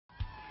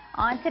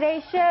On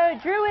today's show,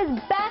 Drew is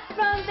back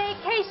from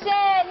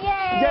vacation.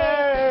 Yay!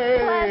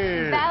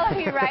 Yay! Plus,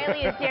 Valerie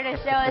Riley is here to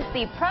show us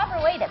the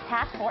proper way to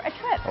pack for a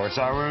trip. I wish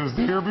I was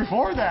here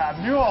before that.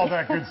 Knew all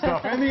that good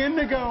stuff. And the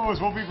Indigos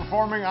will be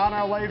performing on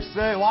our live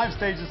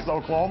stages at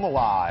Oklahoma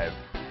Live.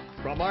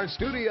 From our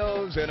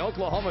studios in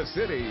Oklahoma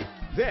City,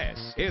 this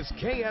is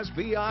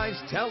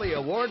KSBI's Telly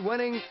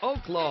Award-winning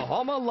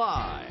Oklahoma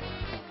Live.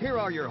 Here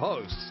are your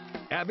hosts,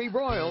 Abby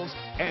Broyles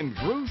and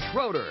Drew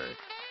Schroeder.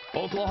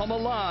 Oklahoma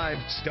Live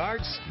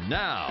starts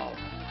now.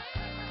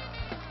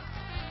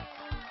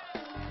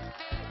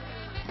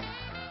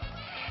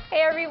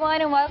 Hey everyone,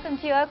 and welcome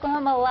to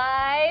Oklahoma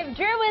Live.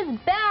 Drew is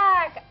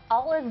back.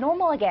 All is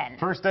normal again.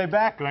 First day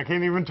back, and I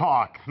can't even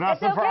talk. Not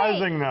It's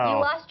surprising, okay. though. You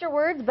lost your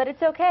words, but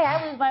it's okay.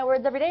 I lose my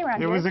words every day around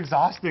It here. was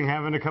exhausting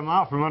having to come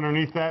out from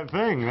underneath that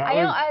thing. I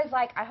know. I was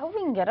like, I hope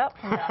we can get up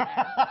from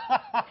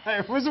down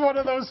there. It was one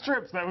of those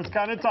trips that was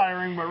kind of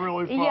tiring, but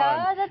really fun.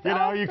 Yeah, that's You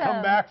know, you come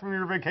awesome. back from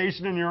your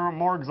vacation and you're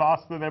more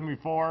exhausted than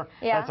before.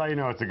 Yeah. That's how you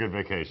know it's a good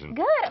vacation.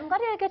 Good. I'm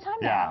glad you had a good time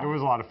Yeah, now. it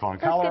was a lot of fun.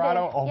 That's good to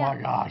Colorado, hear. oh my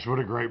Yeah. gosh, what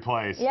a great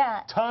place. Yeah.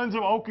 Tons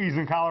of Okies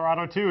in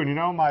Colorado, too. And you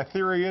know, my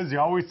theory is you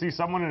always see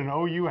someone in an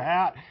OU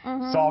hat.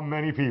 Saw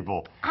many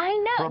people I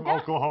know. from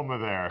Oklahoma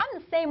there. I'm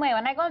the same way.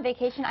 When I go on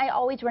vacation, I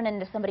always run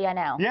into somebody I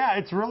know. Yeah,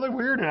 it's really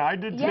weird, and I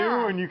did too.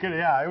 Yeah. And you could,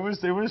 yeah, it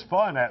was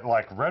fun at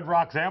like Red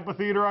Rocks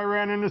Amphitheater. I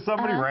ran into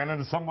somebody, ran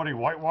into somebody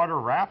whitewater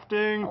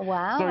rafting.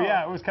 Wow. So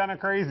yeah, it was kind of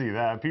crazy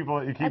that people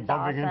that you keep That's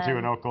bumping into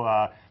in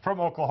awesome.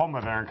 from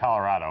Oklahoma there in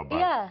Colorado. But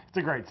Yeah. it's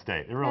a great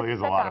state. It really is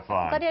a That's lot of awesome.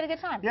 I'm fun. glad you had a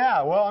good time.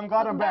 Yeah, well, I'm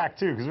glad I'm Welcome back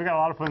too because we got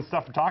a lot of fun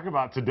stuff to talk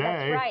about today.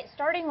 That's right.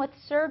 Starting with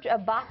Serge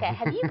Ibaka.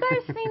 Have you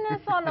guys seen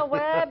this on the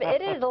web?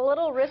 It is a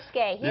little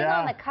risque. He's Yeah.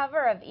 on the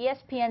cover of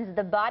ESPN's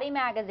The Body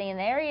magazine.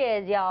 There he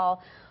is,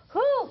 y'all.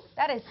 Whew,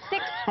 that is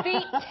 6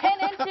 feet 10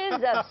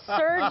 inches of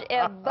Serge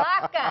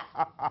Ibaka.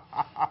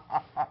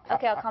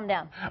 Okay, I'll calm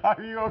down.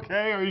 Are you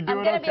okay? Are you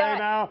doing gonna be okay all right.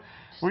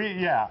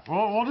 now?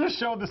 We'll just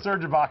show the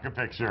Serge Ibaka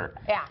picture.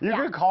 Yeah, You yeah.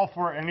 can call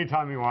for it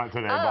anytime you want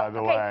today, by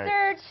the way. Okay,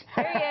 Serge,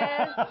 here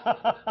he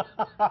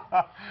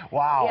is.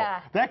 Wow.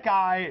 Yeah. That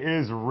guy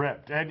is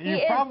ripped. And He you've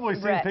is probably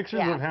seen ripped,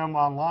 pictures yeah. of him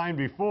online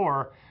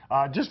before.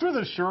 Just with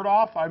his shirt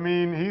off, I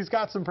mean, he's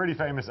got some pretty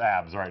famous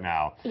abs right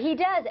now. He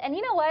does, and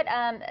you know what?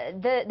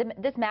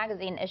 This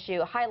magazine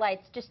issue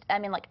highlights just, I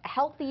mean, like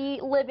healthy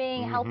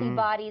living, healthy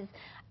bodies.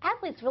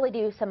 Athletes really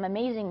do some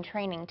amazing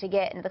training to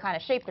get into the kind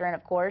of shape they're in,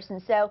 of course,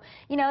 and so,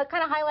 you know, it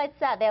kind of highlights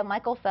that. They have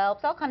Michael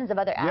Phelps, all kinds of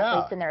other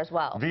athletes in there as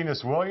well.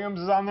 Venus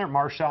Williams is on there.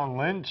 Marshawn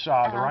Lynch,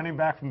 the running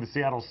back from the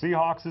Seattle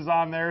Seahawks, is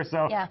on there.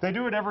 So Yeah. they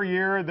do it every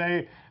year.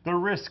 They're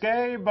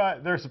risque,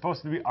 but they're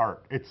supposed to be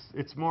art.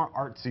 It's more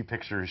artsy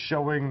pictures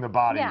showing the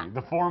body, Yeah.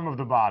 the form of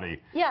the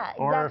body. Yeah,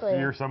 Or exactly. if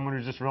you're someone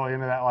who's just really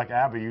into that, like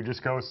Abby, you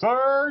just go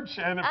Serge,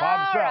 and it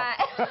pops All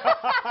up.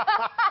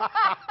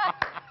 right.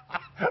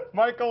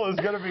 Michael is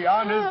going to be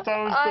on his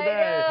toes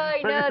today. I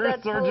for know, your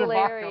that's Serge Ibaka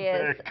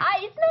hilarious. pick.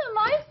 It's not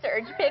my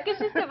Serge pick. It's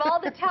just of all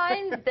the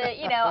times that,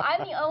 you know,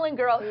 I'm the only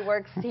girl who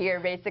works here,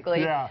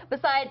 basically, Yeah.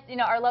 besides, you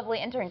know, our lovely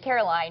intern,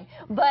 Caroline.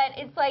 But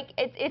it's like,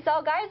 it's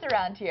all guys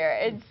around here.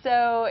 And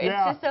so it's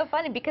Yeah. just so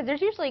funny because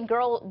there's usually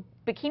girl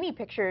bikini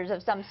pictures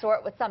of some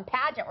sort with some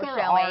pageant we're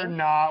There are showing.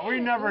 not. We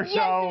never Yes,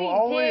 show. we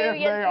Only do. if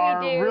Yes, they we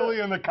are do. really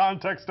in the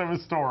context of a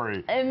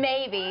story.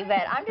 Maybe,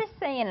 but I'm just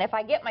saying, if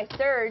I get my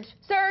Serge,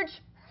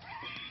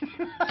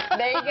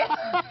 there you go.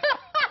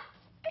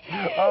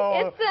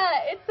 Oh.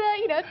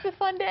 It's a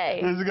fun day.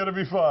 This is going to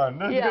be fun.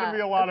 This is Yeah, going to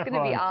be a lot of it's fun.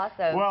 gonna be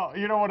awesome. Well,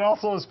 you know what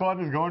also is fun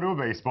is going to a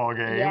baseball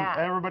game. Yeah.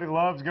 Everybody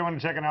loves going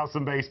and checking out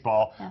some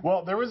baseball. Yeah.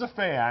 Well, there was a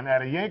fan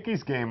at a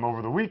Yankees game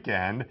over the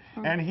weekend,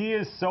 and he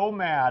is so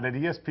mad at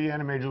ESPN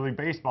and Major League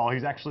Baseball,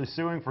 he's actually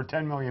suing for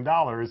 $10 million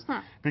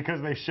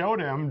because they showed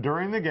him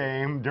during the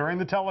game, during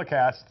the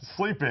telecast,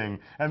 sleeping,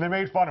 and they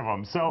made fun of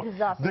him. So This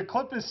is awesome. the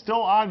clip is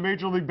still on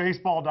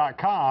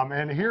MajorLeagueBaseball.com,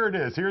 and here it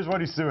is. Here's what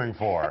he's suing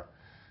for.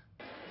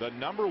 The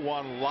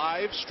 #1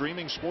 live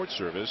streaming sports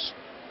service,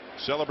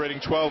 celebrating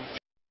 12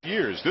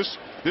 years.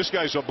 This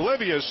guy's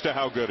oblivious to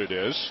how good it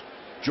is.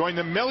 Join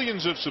the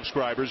millions of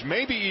subscribers,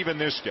 maybe even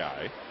this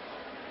guy.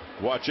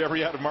 Watch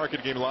every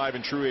out-of-market game live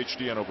in true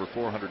HD on over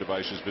 400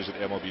 devices. Visit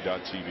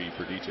MLB.tv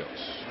for details.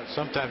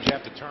 Sometimes you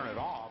have to turn it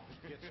off.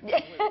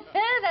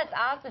 That's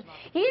awesome.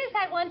 He just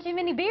had one too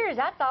many beers,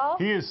 that's all.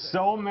 He is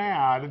so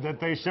mad that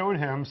they showed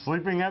him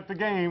sleeping at the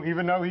game,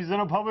 even though he's in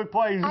a public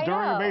place I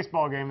during a know.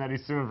 baseball game that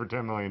he's suing for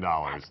 $10 million.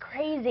 That's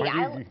crazy. But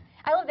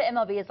I love that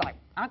MLB is like,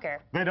 I don't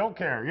care. They don't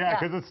care, yeah, Yeah.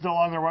 because it's still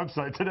on their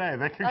website today.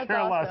 They could That's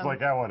care less, awesome. like,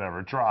 yeah,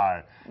 whatever,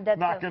 try. That's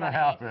Not so going to funny.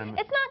 happen.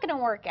 It's not going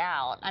to work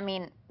out. I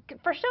mean,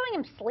 for showing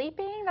him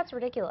sleeping, that's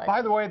ridiculous.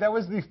 By the way, that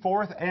was the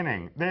 4th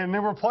inning. They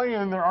were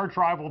playing their arch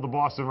rival, the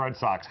Boston Red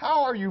Sox.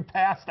 How are you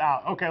passed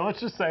out? Okay, let's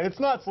just say it's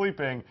not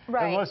sleeping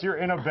Right. unless you're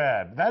in a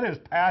bed. That is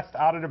passed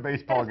out at a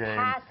baseball That is game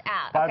passed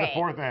out. by Okay. the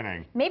 4th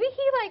inning. Maybe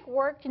he like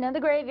worked, the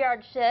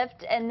graveyard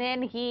shift, and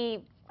then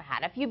he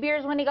had a few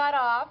beers when he got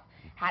off,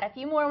 had a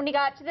few more when he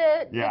got to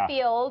the Yeah.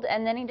 field,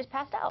 and then he just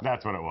passed out.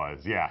 That's what it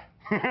was, yeah.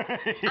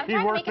 He trying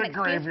to worked make an a excuse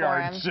for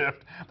graveyard him.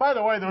 shift. By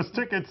the way, those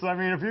tickets, I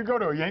mean, if you go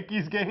to a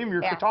Yankees game,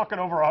 you're Yeah. talking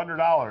over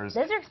 $100.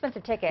 Those are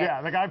expensive tickets.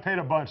 Yeah, the guy paid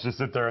a bunch to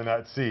sit there in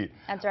that seat.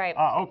 That's right.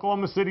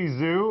 Oklahoma City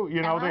Zoo,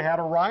 you know, they had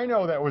a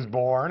rhino that was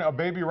born, a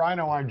baby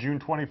rhino on June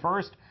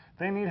 21st.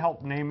 They need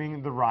help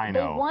naming the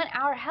rhino. They want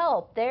our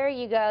help. There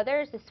you go.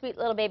 There's the sweet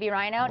little baby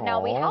rhino. Now,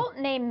 we Aw. helped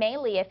name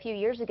Maylee a few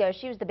years ago.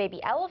 She was the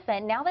baby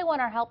elephant. Now they want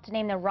our help to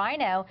name the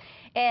rhino.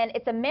 And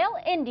it's a male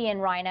Indian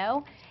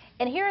rhino.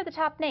 And here are the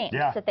top names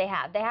that they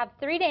have. They have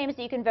 3 names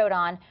that you can vote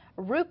on.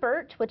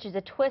 Rupert, which is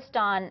a twist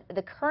on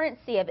the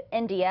currency of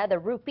India, the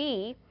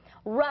rupee.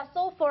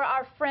 Russell, for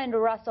our friend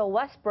Russell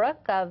Westbrook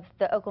of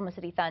the Oklahoma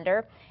City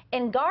Thunder.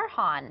 And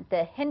Garhan,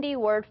 the Hindi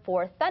word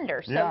for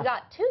thunder. So we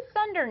got 2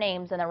 thunder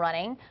names in the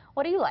running.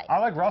 What do you like? I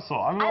like Russell.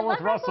 I'm going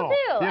with Russell.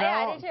 too. You know,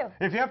 I do too.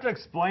 If you have to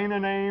explain a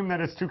name,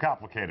 then it's too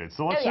complicated.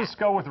 So let's just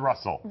go with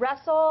Russell.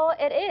 Russell,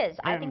 it is.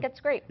 I And think it's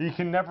great. He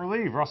can never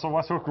leave. Russell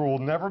Westbrook will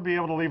never be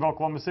able to leave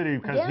Oklahoma City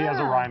because he has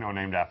a rhino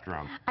named after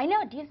him. I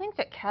know. Do you think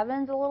that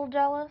Kevin's a little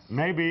jealous?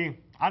 Maybe.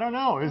 I don't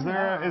know. Is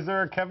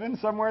there a Kevin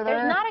somewhere there?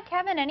 There's not a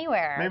Kevin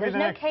anywhere. Maybe There's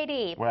no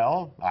KD.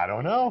 Well, I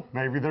don't know.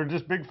 Maybe they're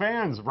just big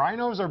fans.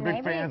 Rhinos are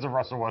big fans of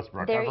Russell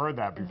Westbrook. I've heard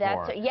that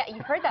before. Yeah,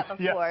 you've heard that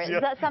before. Yes,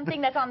 Is that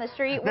something that's on the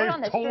street? We're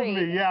on the They've told street.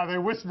 me, yeah, they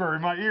whisper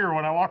in my ear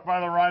when I walk by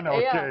the rhino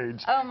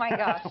cage. Oh my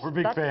gosh. We're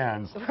big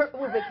fans.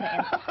 We're big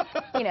fans.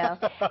 You know.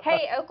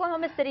 Hey,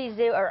 Oklahoma City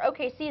Zoo or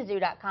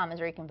OKCZoo.com is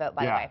where you can vote,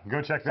 by the way. Yeah,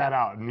 go check that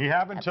out. And you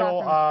have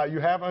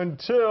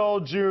until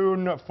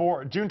June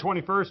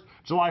 21st,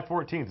 July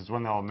 14th is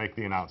when they'll make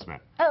the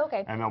announcement. Oh,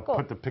 okay. And they'll cool.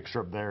 put the picture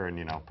up there and,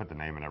 you know, put the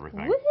name and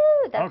everything.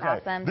 Woohoo! That's okay.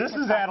 awesome. This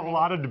has had a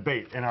lot of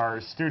debate in our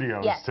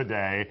studios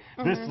today.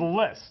 This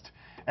list.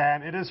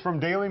 And it is from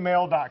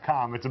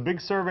dailymail.com. It's a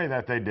big survey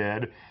that they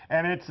did,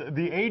 and it's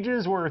the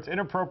ages where it's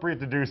inappropriate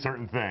to do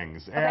certain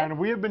things. And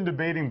we have been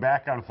debating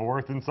back and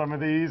forth in some of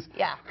these.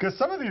 Yeah. Because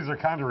some of these are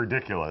kind of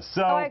ridiculous.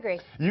 So I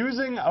agree.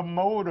 Using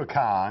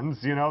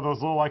emoticons, you know, those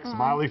little like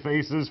smiley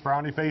faces,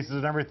 frowny faces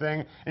and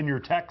everything in your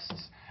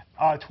texts,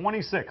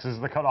 26 is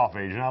the cutoff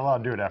age. You're not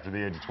allowed to do it after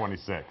the age of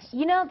 26.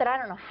 You know that I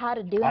don't know how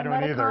to do an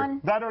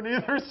emoticon. I don't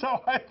either,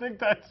 so I think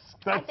that's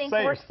I think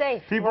safe. we're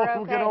safe. People We're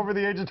who get over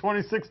the age of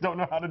 26 don't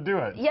know how to do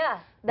it. Yeah.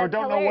 Or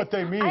don't know what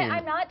they mean.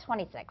 I'm not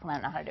 26 and I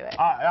don't know how to do it.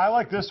 I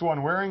like this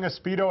one. Wearing a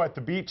Speedo at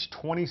the beach,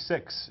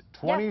 26.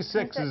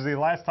 26 is the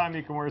last time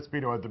you can wear a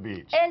Speedo at the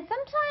beach. And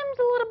sometimes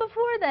a little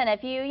before then,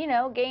 if you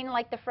know, gain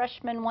like the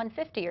freshman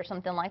 150 or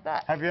something like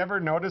that. Have you ever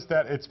noticed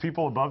that it's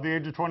people above the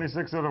age of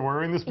 26 that are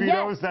wearing the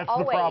Speedos? Yes, that's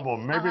always. the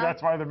problem. Maybe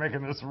that's why they're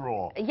making this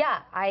rule. Yeah,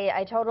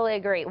 I totally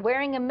agree.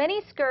 Wearing a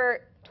mini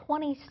skirt,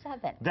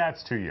 27.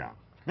 That's too young.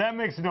 That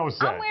makes no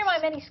sense. I'm wearing my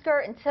mini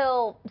skirt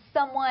until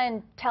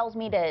someone tells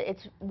me that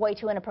it's way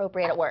too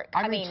inappropriate at work.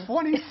 I mean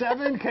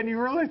 27? Can you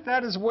really?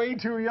 That is way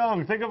too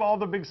young. Think of all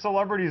the big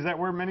celebrities that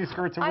wear mini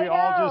skirts and we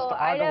all just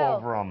ogle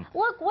over them.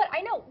 Look, what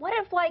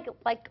if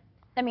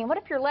I mean, what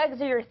if your legs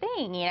are your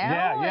thing, you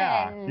know?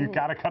 Yeah. And You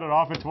got to cut it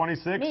off at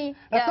 26?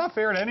 That's not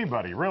fair to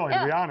anybody, really,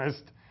 to be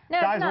honest. No,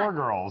 it's Guys not. or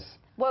girls.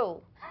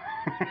 Whoa.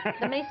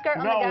 The mini skirt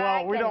on No, the guy.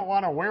 well, we don't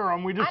want to wear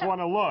them. We just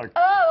want to look.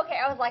 Oh, okay.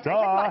 I was like, are you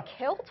talking about a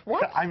kilt?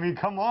 What? I mean,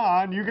 come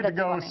on. You get to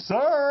go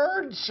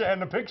search,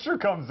 and the picture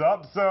comes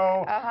up.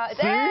 So,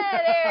 there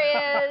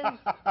he is.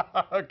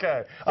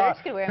 Okay.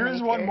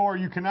 Here's one more.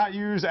 You cannot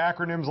use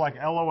acronyms like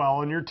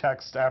LOL in your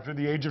text after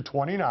the age of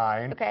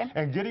 29. Okay.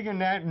 And getting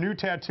a new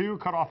tattoo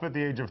cut off at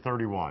the age of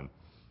 31.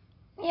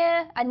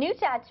 Yeah, a new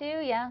tattoo,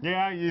 yeah.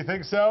 Yeah, you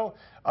think so?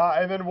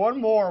 And then one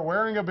more,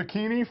 wearing a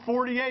bikini,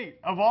 48.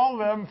 Of all of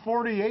them,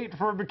 48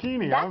 for a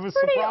bikini. That's I was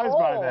pretty surprised old.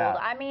 by that.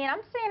 I mean,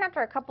 I'm saying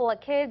after a couple of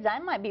kids, I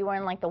might be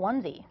wearing like the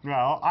onesie.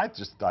 Well, I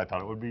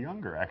thought it would be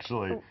younger,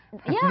 actually.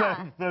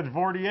 Yeah. than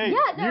 48. Yeah,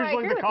 no, I Usually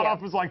agree the with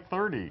cutoff you. is like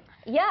 30.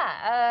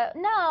 Yeah,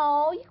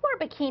 no, you can wear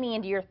a bikini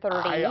into your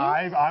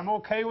 30s. I'm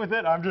okay with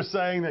it. I'm just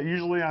saying that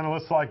usually on a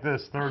list like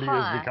this, 30 is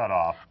the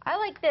cutoff. I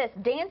like this.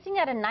 Dancing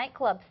at a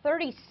nightclub,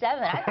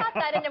 37. I thought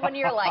that ended when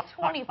you were like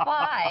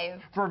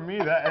 25. For me,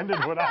 that ended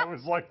when I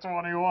was like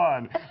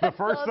 21. The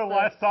first and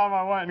last time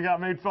I went and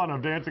got made fun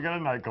of dancing at a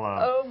nightclub.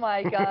 Oh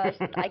my gosh,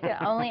 I can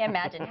only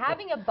imagine.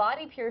 Having a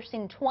body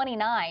piercing,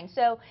 29.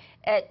 So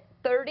at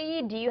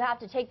 30, do you have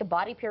to take the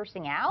body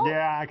piercing out?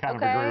 Yeah, I kind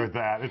of agree with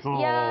that. It's a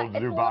little old to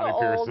do body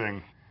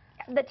piercing.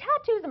 The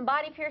tattoos and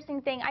body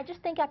piercing thing, I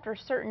just think after a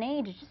certain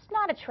age, it's just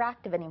not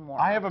attractive anymore.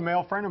 I have a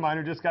male friend of mine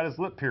who just got his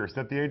lip pierced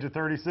at the age of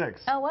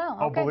 36. Oh, wow.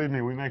 Oh, Okay. believe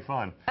me, we make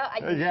fun.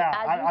 Yeah,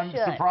 I'm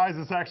surprised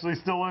it's actually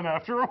still in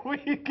after a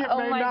week. It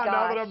may not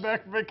now that I'm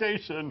back from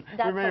vacation.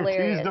 That's we may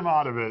hilarious. have teased him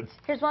out of it.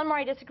 Here's one more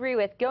I disagree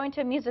with. Going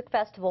to a music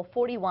festival,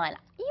 41.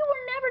 You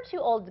were never too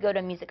old to go to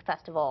a music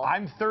festival.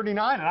 I'm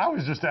 39 and I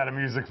was just at a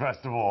music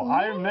festival. Yeah.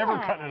 I'm never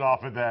cutting it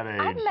off at that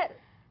age.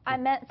 I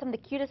met some of the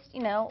cutest,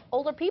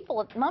 older people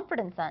at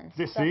Mumford & Sons.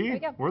 You So, there see, you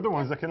go. we're the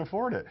ones that can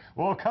afford it.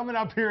 Well, coming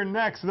up here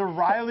next, the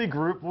Riley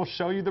Group will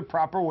show you the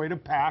proper way to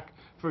pack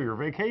for your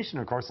vacation.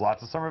 Of course,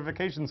 lots of summer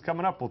vacations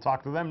coming up. We'll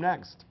talk to them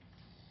next.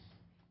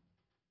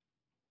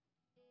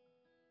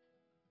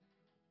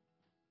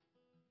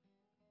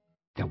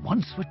 The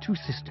once were two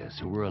sisters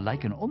who were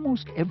alike in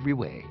almost every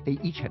way. They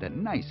each had a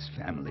nice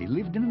family,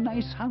 lived in a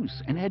nice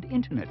house, and had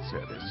internet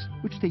service,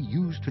 which they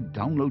used to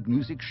download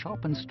music,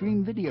 shop, and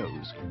stream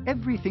videos.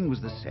 Everything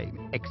was the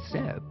same,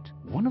 except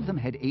one of them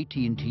had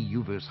AT&T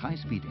U-verse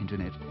high-speed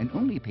internet and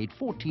only paid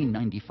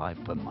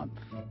 $14.95 per month.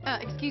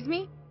 Excuse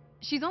me?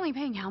 She's only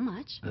paying how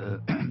much?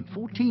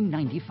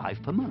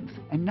 $14.95 per month.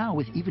 And now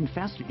with even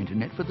faster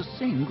internet for the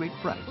same great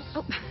price.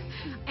 Oh,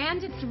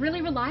 and it's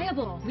really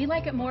reliable. We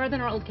like it more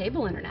than our old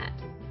cable internet.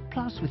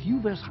 Plus, with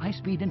U-verse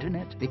high-speed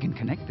internet, they can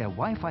connect their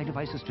Wi-Fi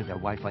devices to their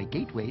Wi-Fi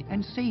gateway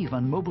and save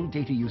on mobile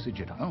data usage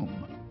at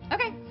home.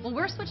 Okay, well,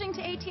 we're switching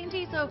to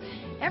AT&T, so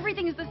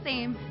everything is the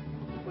same.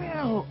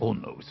 Well,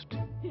 almost.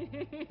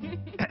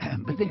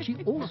 But then she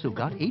also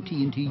got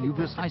AT&T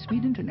U-verse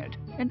high-speed internet,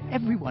 and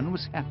everyone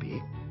was happy.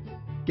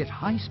 Get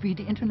high-speed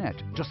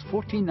internet, just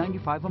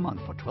 $14.95 a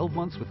month for 12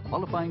 months with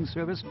qualifying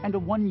service and a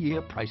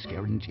 1-year price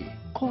guarantee.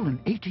 Call an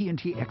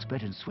AT&T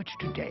expert and switch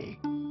today.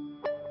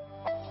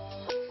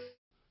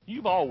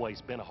 You've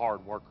always been a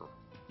hard worker.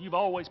 You've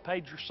always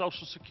paid your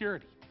Social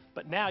Security.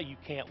 But now you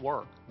can't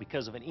work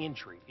because of an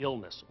injury,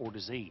 illness, or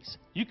disease.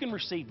 You can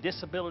receive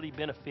disability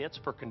benefits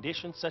for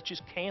conditions such as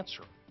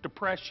cancer,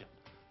 depression,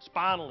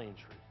 spinal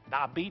injury,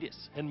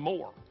 diabetes, and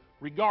more,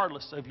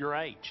 regardless of your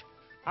age.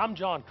 I'm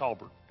John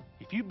Colbert.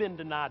 If you've been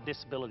denied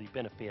disability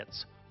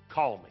benefits,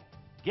 call me.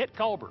 Get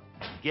Colbert.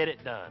 Get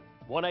it done.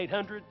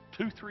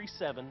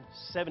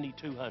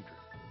 1-800-237-7200.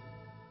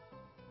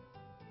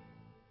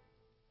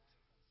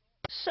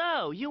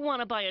 So, you want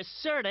to buy a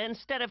Serta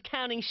instead of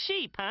counting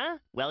sheep, huh?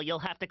 Well, you'll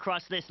have to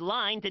cross this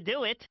line to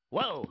do it.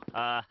 Whoa,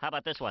 how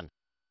about this one?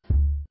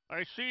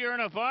 I see you're in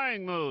a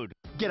buying mood.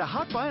 Get a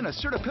hot buy on a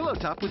Serta pillow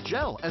top with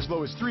gel, as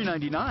low as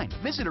 $3.99.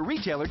 Visit a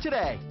retailer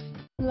today.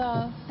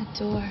 Love,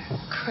 adore,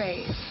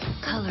 crave.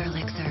 Color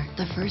Elixir,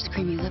 the first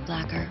creamy lip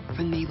lacquer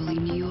from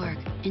Maybelline, New York.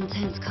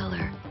 Intense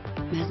color,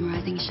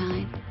 mesmerizing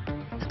shine,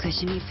 a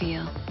cushiony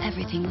feel,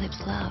 everything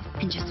lips love,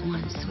 and just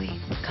one sweet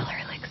Color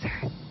Elixir.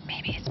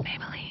 Maybe it's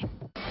Maybelline.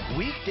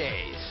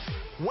 Weekdays,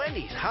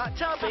 Wendy's Hot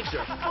Topics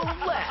are full of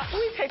laughs.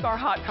 We take our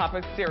Hot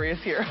Topics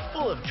serious here.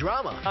 Full of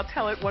drama. I'll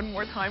tell it one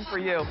more time for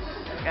you,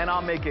 and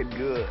I'll make it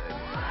good.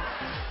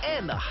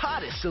 And the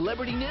hottest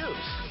celebrity news.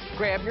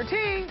 Grab your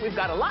tea. We've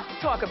got a lot to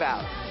talk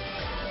about.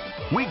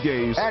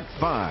 Weekdays at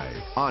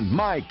 5 on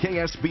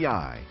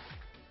MyKSBI.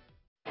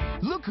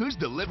 Look who's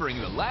delivering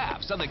the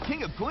laughs on the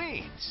King of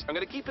Queens. I'm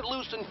going to keep it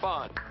loose and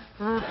fun.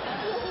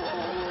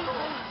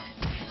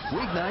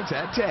 Weeknights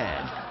at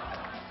 10.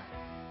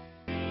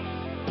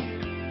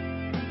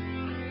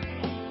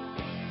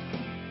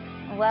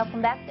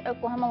 Welcome back to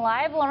Oklahoma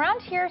Live. Well,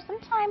 around here,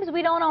 sometimes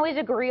we don't always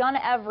agree on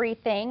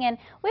everything, and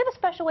we have a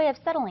special way of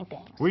settling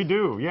things. We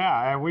do,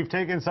 yeah, and we've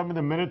taken some of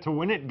the Minute to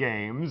Win It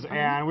games,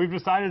 and we've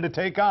decided to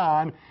take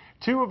on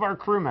two of our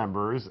crew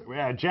members,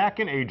 Jack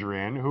and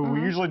Adrian, who we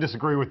usually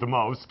disagree with the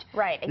most.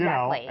 Right,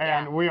 exactly. You know,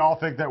 and we all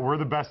think that we're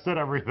the best at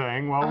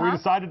everything. Well, we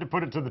decided to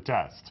put it to the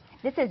test.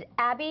 This is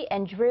Abby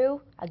and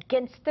Drew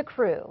against the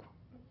crew.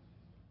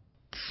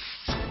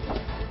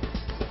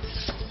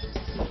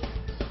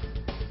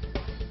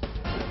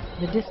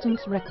 The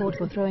distance record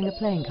for throwing a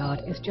playing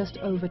card is just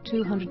over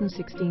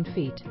 216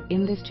 feet.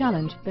 In this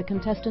challenge, the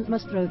contestant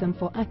must throw them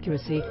for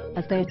accuracy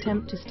as they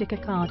attempt to stick a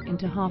card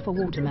into half a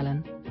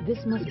watermelon.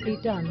 This must be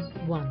done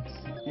once.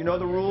 You know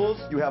the rules.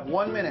 You have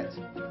 1 minute.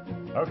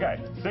 Okay,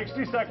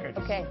 60 seconds.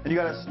 Okay. And you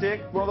got to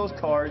stick one of those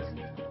cards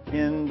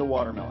in the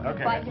watermelon.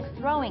 Okay. By just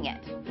throwing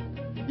it.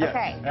 Yes.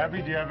 Okay.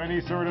 Abby, do you have any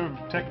sort of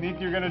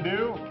technique you're going to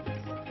do?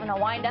 I'm going to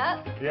wind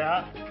up.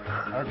 Yeah.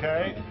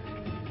 Okay.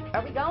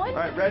 Are we going?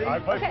 All right, ready? I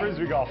play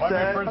frisbee golf. I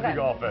made frisbee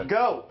golf it.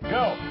 Go.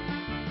 Go.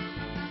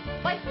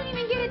 Well, I can't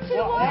even get it to the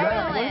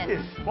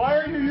watermelon. Why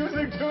are you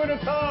using two at a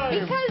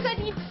time? Because I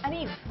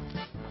need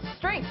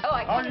strength. Oh,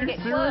 I couldn't get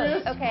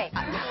serious? close. Okay.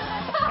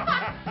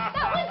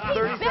 That was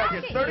 30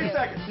 seconds. 30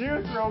 seconds.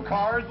 You throw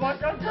cards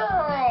like a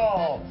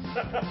girl.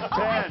 10.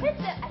 I hit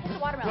the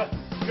watermelon.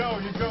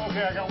 Go. You go.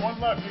 Okay, I got one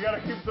left. You got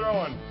to keep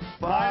throwing.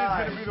 5,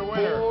 Mine is going to be the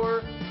winner.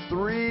 4,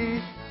 3,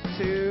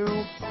 2,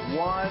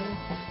 1.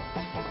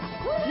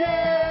 Yay!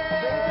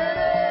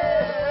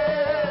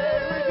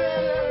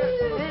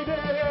 We did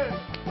it!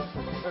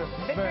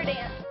 Victor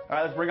dance. All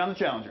right, let's bring on the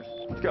challengers.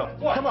 Let's go.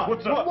 What? Come on.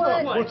 What's up?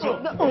 What? What's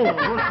up? What's up?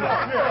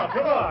 Yeah,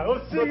 come on.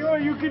 Let's see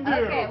what you can do.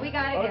 Okay, we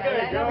got it here.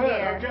 Okay, go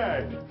ahead.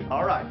 Okay.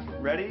 All right,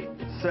 ready,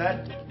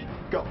 set,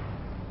 go.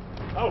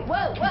 Oh.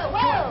 Whoa, whoa,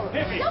 whoa.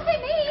 Hit me. Don't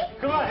hit me.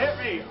 Come on, hit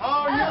me.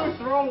 Oh, you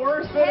throw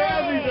worse than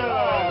Abby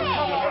does.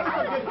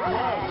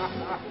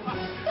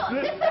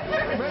 This is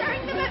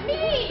throwing them at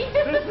me.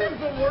 This is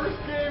the worst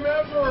game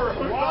ever.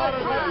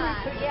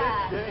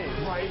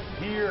 Yeah. Right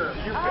here.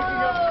 You're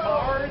picking up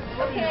cards.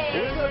 What are you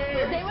kidding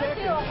me? They went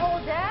through a whole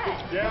deck.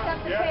 Pick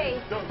up the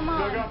pace. Come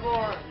on. Still got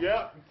more.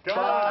 Yep.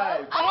 Come 5.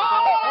 on.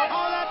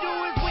 All I do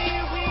is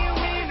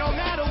win, no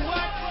matter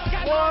what.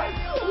 What?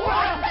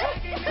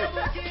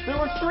 There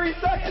were 3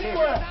 seconds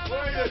left.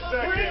 Wait a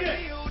second. Bring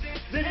it.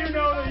 Did you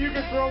know that you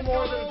could throw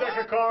more than a deck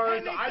of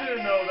cards? I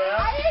didn't know that.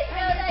 I didn't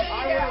know that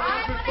I either. would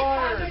have been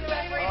fired.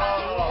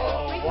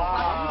 Oh,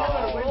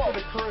 wow. Win for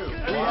the crew.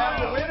 We have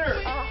the winner.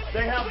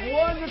 They have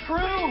won the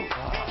crew.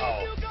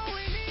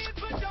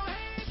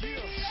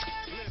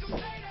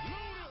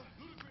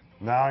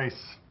 Nice.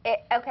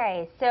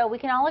 Okay, so we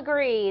can all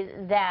agree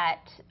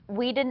that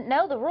we didn't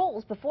know the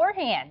rules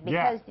beforehand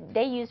because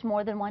they used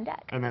more than one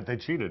deck. And that they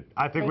cheated.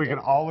 I think we can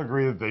all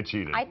agree that they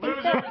cheated. I think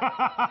so.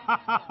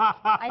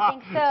 I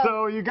think so.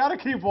 So you got to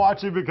keep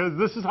watching because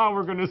this is how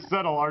we're going to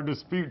settle our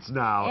disputes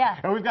now. Yeah.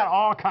 And we've got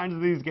all kinds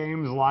of these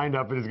games lined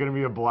up and it's going to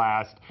be a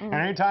blast. And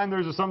anytime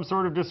there's some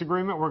sort of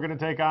disagreement, we're going to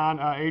take on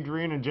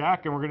Adrian and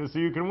Jack and we're going to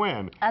see who can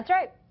win. That's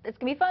right. It's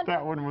going to be fun.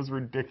 That one was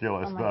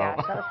ridiculous, oh my though.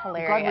 Gosh, that was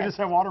hilarious. I'm glad we just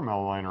have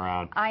watermelon laying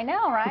around. I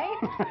know, right?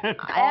 And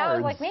I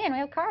was cards. like, man, we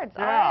have cards.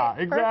 Yeah, all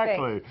right,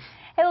 exactly. Perfect.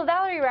 Hey, well,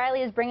 Valerie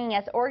Riley is bringing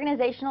us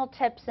organizational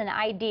tips and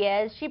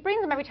ideas. She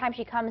brings them every time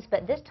she comes,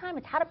 but this time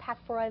it's how to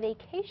pack for a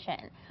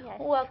vacation. Yes.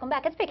 Welcome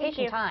back. It's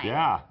vacation time.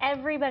 Yeah.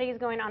 Everybody's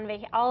going on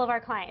vacation. All of our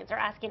clients are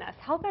asking us,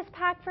 help us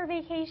pack for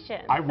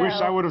vacation. I wish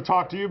I would have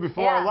talked to you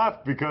before I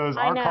left because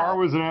our car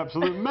was an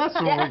absolute mess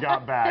when we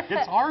got back.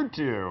 It's hard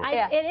to.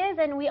 It is,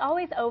 and we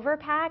always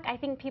overpack. I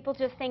think people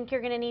just think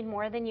you're going to need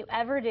more than you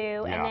ever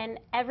do, and then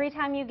every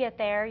time you get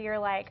there, you're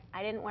like,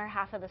 I didn't wear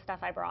half of the stuff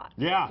I brought.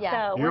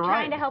 So we're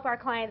trying to help our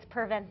clients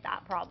prevent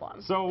that problem.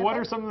 So what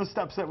are some of the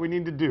steps that we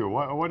need to do?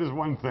 What is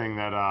one thing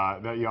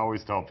that you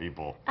always tell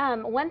people?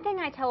 One thing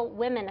I tell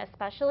women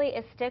especially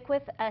is stick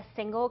with a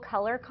single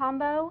color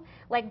combo.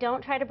 Like,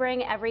 don't try to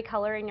bring every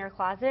color in your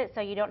closet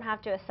so you don't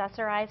have to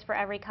accessorize for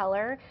every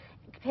color.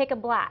 Pick a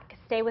black,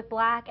 stay with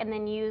black, and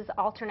then use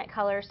alternate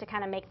colors to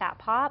kind of make that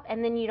pop.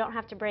 And then you don't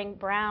have to bring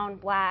brown,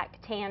 black,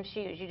 tan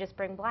shoes. You just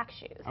bring black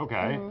shoes.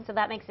 Okay. So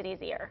that makes it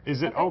easier.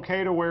 Is it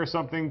okay to wear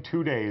something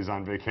 2 days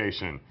on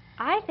vacation?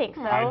 I think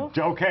so.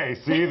 Okay,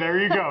 see, there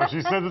you go. She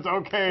says it's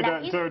okay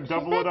to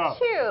double it up.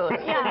 Two.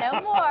 Yeah,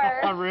 no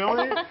more.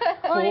 Really?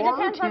 Well,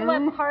 it depends on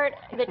what part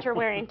that you're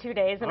wearing 2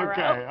 days in a row.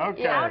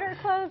 Okay. Outer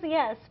clothes,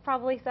 yes,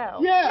 probably so.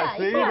 Yeah,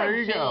 see, there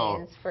you go.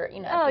 Jeans for,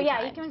 oh,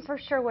 yeah, you can for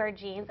sure wear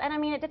jeans. And I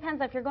mean, it depends.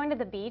 If you're going to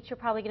the beach, you're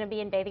probably going to be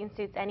in bathing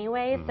suits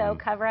anyway, so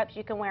cover-ups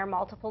you can wear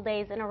multiple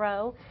days in a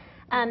row.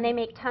 They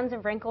make tons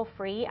of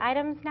wrinkle-free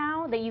items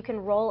now that you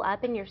can roll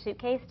up in your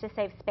suitcase to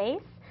save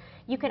space.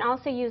 You can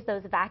also use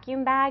those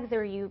vacuum bags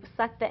where you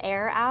suck the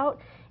air out.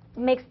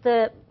 Makes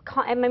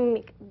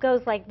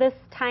goes like this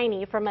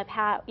tiny from a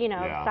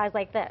size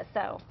like this.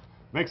 So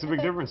makes a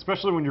big difference,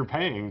 especially when you're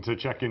paying to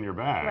check in your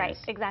bags. Right,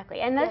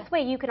 exactly. And this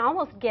way you can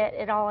almost get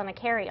it all in a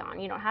carry-on.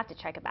 You don't have to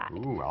check a bag.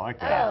 Ooh, I like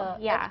that. Oh,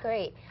 yeah. That's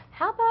great.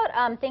 How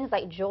about things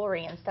like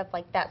jewelry and stuff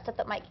like that, stuff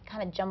that might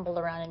kind of jumble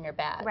around in your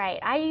bag? Right.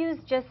 I use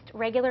just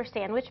regular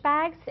sandwich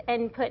bags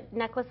and put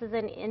necklaces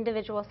in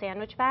individual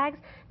sandwich bags.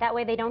 That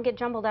way they don't get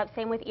jumbled up.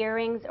 Same with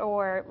earrings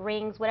or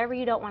rings, whatever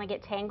you don't want to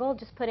get tangled,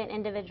 just put in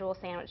individual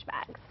sandwich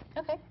bags.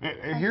 Okay.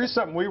 Here's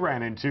something we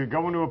ran into,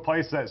 going to a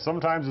place that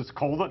sometimes it's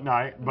cold at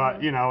night,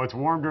 but you know, it's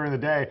warm during the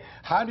day.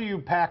 How do you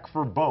pack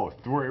for both?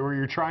 Where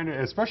you're trying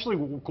to, especially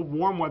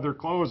warm weather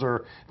clothes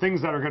or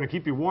things that are going to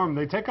keep you warm,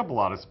 they take up a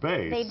lot of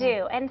space. They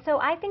do. And so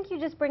I think you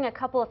just bring a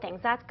couple of things.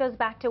 That goes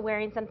back to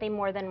wearing something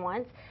more than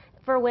once.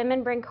 For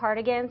women, bring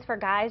cardigans. For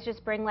guys,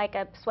 just bring like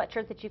a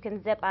sweatshirt that you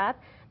can zip up.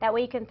 That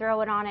way you can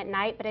throw it on at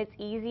night, but it's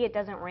easy. It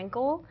doesn't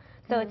wrinkle.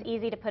 So it's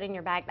easy to put in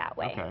your bag that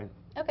way. Okay.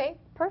 Okay,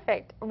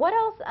 perfect. What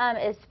else,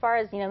 as far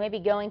as, maybe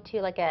going to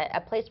like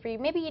a place where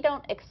maybe you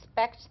don't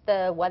expect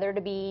the weather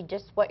to be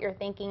just what you're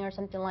thinking or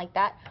something like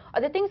that? Are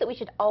there things that we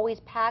should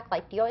always pack?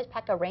 Like, do you always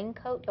pack a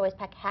raincoat? Do you always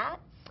pack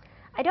hats?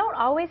 I don't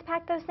always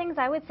pack those things.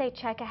 I would say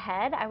check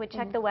ahead. I would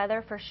check the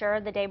weather for sure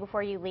the day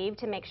before you leave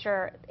to make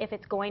sure if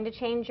it's going to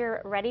change,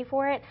 you're ready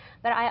for it.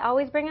 But I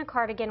always bring a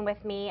cardigan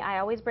with me. I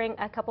always bring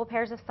a couple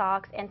pairs of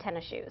socks and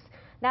tennis shoes.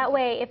 That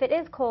way, if it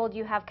is cold,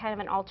 you have kind of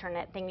an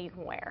alternate thing you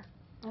can wear.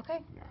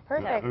 Okay,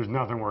 perfect. There's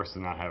nothing worse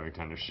than not having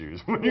tennis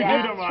shoes when you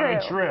need them on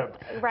a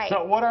trip. Right.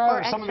 So what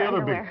are some of the other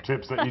underwear. big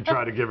tips that you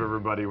try to give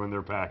everybody when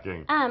they're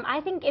packing?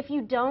 I think if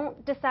you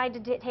don't decide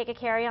to take a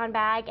carry-on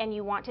bag and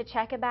you want to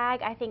check a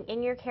bag, I think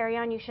in your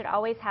carry-on you should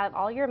always have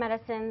all your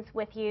medicines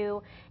with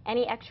you,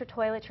 any extra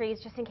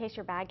toiletries just in case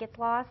your bag gets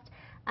lost.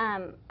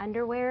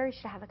 Underwear, you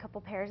should have a couple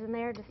pairs in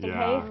there just in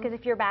case, because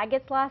if your bag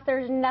gets lost,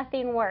 there's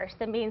nothing worse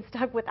than being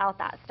stuck without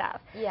that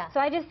stuff. Yeah. So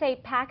I just say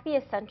pack the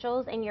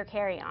essentials in your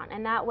carry-on,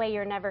 and that way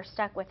you're never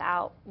stuck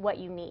without what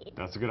you need.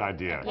 That's a good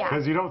idea, Yeah.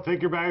 because you don't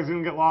think your bag's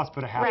going to get lost,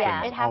 but it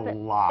happens a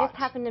lot. It's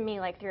happened to me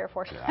like 3 or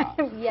 4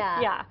 times.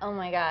 Yeah. Oh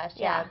my gosh.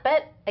 Yeah.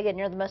 But again,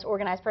 you're the most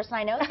organized person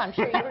I know, so I'm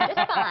sure you were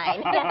just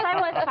fine. Yes, I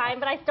was fine,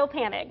 but I still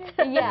panicked.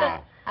 Yeah.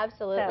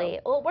 Absolutely.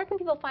 So, well, where can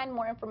people find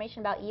more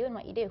information about you and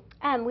what you do?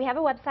 We have a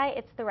website.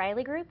 It's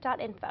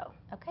theRileyGroup.info.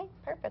 Okay,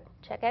 perfect.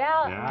 Check it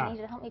out. Yeah. I need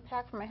you to help me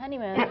pack for my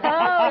honeymoon. Oh,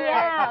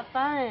 yeah,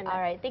 fun.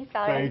 All right, thanks,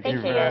 Valerie. Thank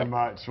you very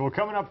much. Well,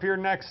 coming up here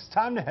next,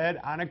 time to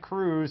head on a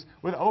cruise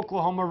with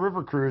Oklahoma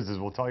River Cruises.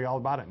 We'll tell you all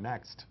about it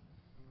next.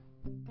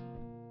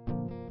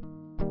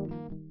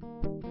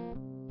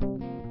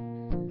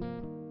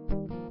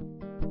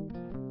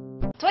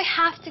 Do I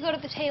have to go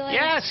to the tailor?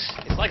 Yes,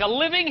 it's like a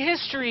living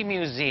history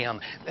museum.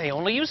 They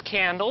only use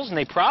candles, and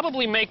they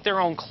probably make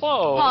their own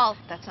clothes. Paul,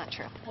 that's not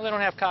true. Well, they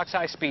don't have Cox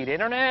high-speed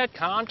internet,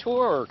 Contour,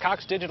 or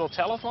Cox digital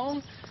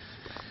telephone.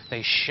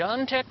 They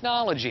shun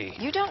technology.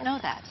 You don't know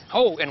that.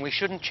 Oh, and we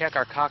shouldn't check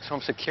our Cox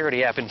Home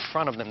Security app in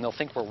front of them. They'll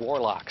think we're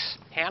warlocks.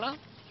 Hannah,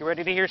 you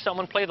ready to hear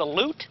someone play the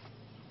lute?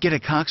 Get a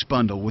Cox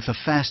bundle with the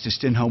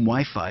fastest in-home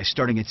Wi-Fi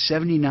starting at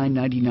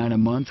 $79.99 a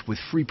month with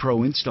free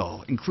pro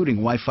install, including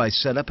Wi-Fi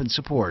setup and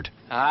support.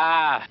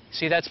 Ah,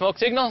 see that smoke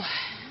signal?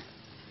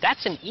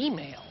 That's an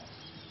email.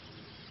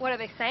 What are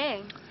they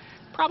saying?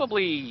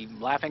 Probably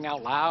laughing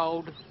out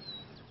loud.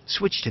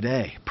 Switch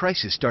today.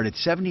 Prices start at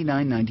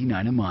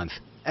 $79.99 a month.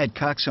 Add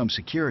Cox Home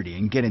Security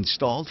and get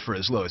installed for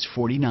as low as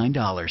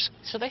 $49.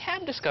 So they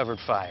have discovered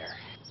fire.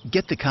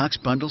 Get the Cox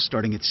bundle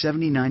starting at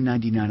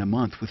 $79.99 a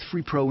month with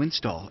free pro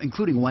install,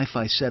 including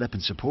Wi-Fi setup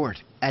and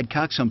support. Add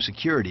Cox Home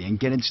Security and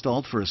get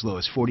installed for as low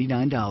as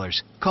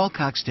 $49. Call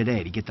Cox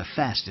today to get the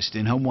fastest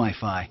in-home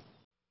Wi-Fi.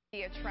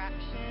 The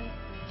attraction.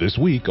 This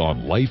week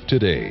on Life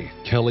Today,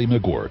 Kelly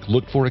McGuirk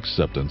looked for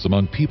acceptance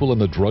among people in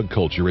the drug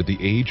culture at the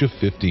age of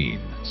 15.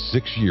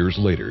 6 years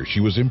later, she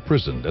was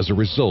imprisoned as a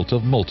result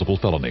of multiple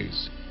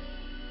felonies.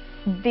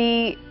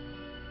 The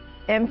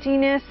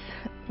emptiness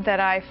that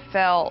I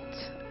felt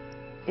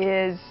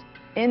is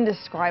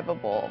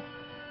indescribable.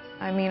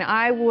 I mean,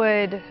 I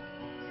would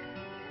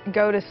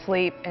go to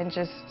sleep and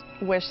just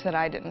wish that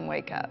I didn't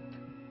wake up.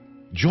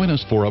 Join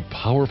us for a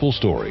powerful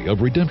story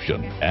of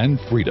redemption and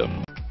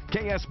freedom.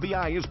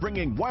 KSBI is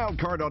bringing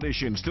wildcard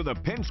auditions to the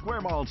Penn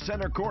Square Mall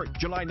Center Court,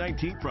 July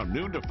 19th from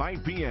noon to 5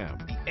 p.m.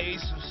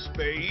 Ace of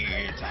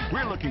spades.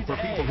 We're looking for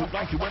people who'd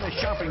like to win a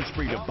shopping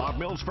spree to Bob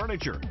Mills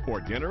Furniture,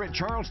 or dinner at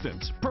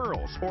Charleston's,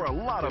 Pearls, or a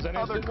lot of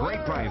other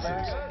great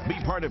prizes.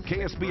 Be part of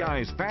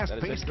KSBI's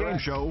fast-paced game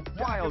show,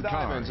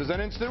 Wildcard. Is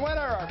an instant winner.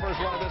 Our first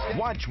one of this game.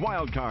 Watch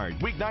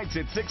Wildcard weeknights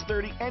at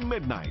 6:30 and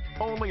midnight,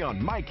 only on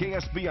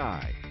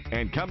MyKSBI.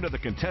 And come to the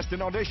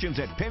contestant auditions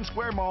at Penn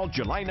Square Mall,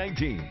 July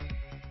 19th.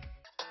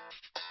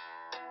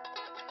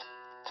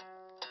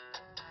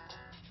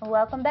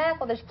 Welcome back.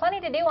 Well, there's plenty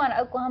to do on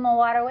Oklahoma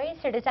waterways.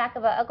 Here to talk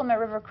about Oklahoma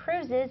River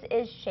Cruises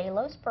is Shay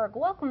Losberg.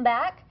 Welcome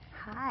back.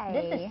 Hi.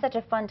 This is such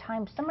a fun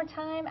time,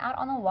 summertime out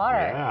on the water.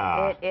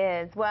 Yeah. It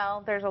is.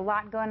 Well, there's a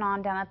lot going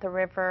on down at the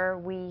river.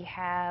 We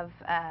have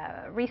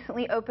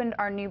recently opened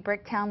our new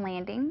Bricktown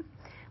Landing,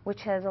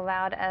 which has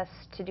allowed us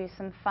to do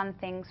some fun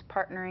things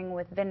partnering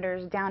with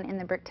vendors down in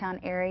the Bricktown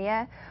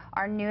area.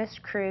 Our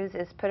newest cruise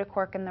is Put a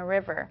Cork in the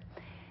River.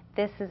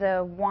 This is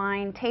a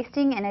wine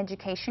tasting and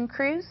education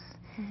cruise.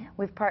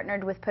 We've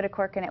partnered with Put a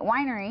Cork in It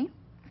Winery.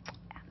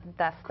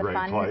 That's the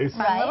fun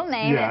little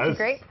name. Yes, it's a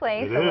great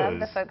place. it I love is.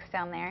 the folks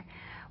down there.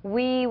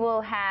 We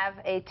will have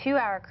a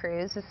 2-hour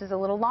cruise. This is a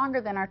little longer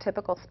than our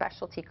typical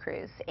specialty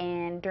cruise.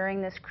 And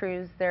during this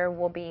cruise, there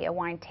will be a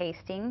wine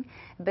tasting,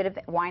 a bit of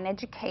wine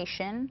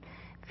education,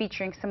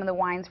 featuring some of the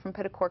wines from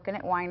Put a Cork in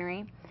It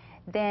Winery.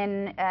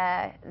 Then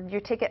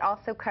your ticket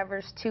also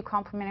covers 2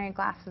 complimentary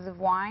glasses of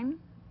wine.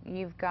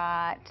 You've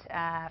got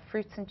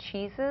fruits and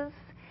cheeses,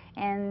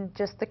 and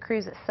just the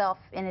cruise itself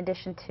in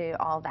addition to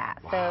all that.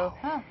 Wow.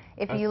 So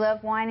if you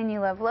love wine and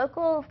you love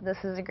locals, this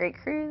is a great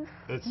cruise.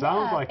 It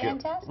sounds like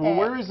fantastic. it. Well,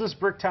 where is this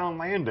Bricktown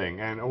Landing,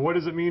 and what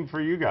does it mean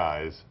for you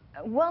guys?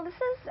 Well, this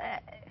is,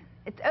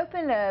 it's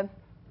opened a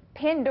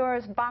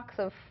Pandora's box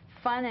of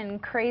fun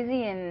and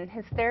crazy and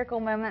hysterical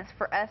moments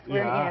for us. We're,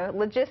 you know,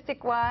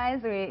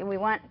 logistic-wise, we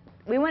want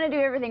to do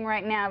everything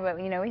right now,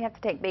 but, you know, we have to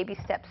take baby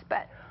steps.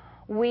 But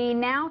we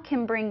now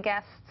can bring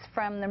guests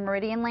from the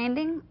Meridian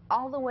Landing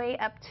all the way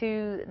up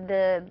to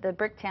the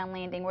Bricktown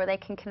Landing, where they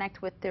can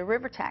connect with the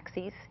river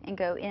taxis and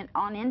go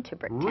on into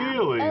Bricktown.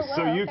 Really? Oh,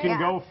 So you can yeah.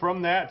 go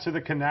from that to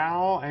the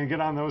canal and get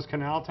on those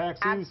canal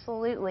taxis?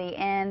 Absolutely,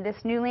 and this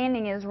new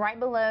landing is right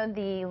below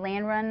the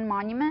Land Run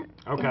Monument.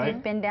 Okay. If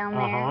you've been down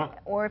there,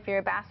 or if you're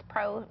a Bass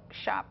Pro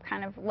Shop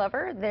kind of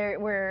lover,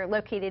 we're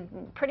located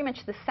pretty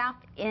much the south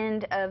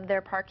end of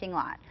their parking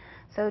lot.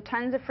 So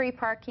tons of free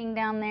parking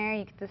down there.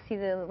 You get to see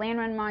the Land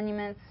Run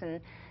monuments,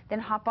 and then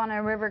hop on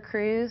a river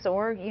cruise,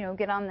 or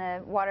get on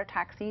the water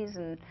taxis,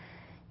 and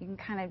you can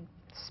kind of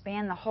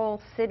span the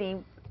whole city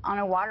on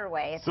a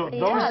waterway. It's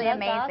really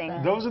amazing.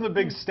 Awesome. Those are the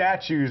big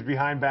statues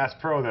behind Bass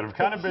Pro that have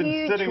kind of been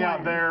huge sitting out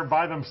ones. there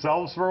by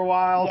themselves for a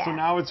while, so Yes.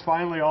 now it's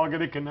finally all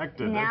getting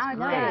connected. Now That's it's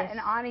great. got an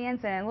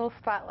audience and a little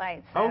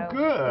spotlight. So Oh,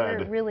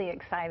 good. We're really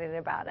excited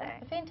about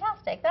it.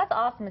 Fantastic. That's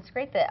awesome. It's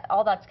great that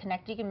all that's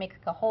connected. You can make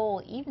like a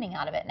whole evening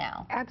out of it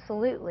now.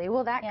 Absolutely.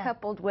 Well, that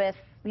coupled with,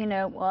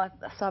 well,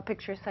 I saw a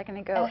picture a second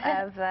ago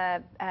of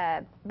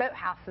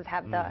boathouses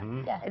have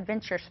the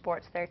adventure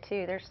sports there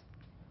too.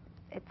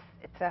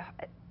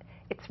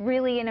 It's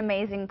really an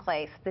amazing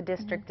place. The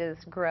district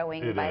is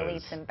growing by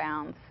leaps and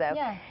bounds. So,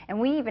 and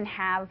we even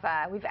have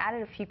we've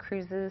added a few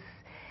cruises.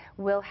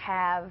 We'll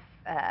have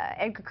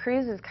Edgar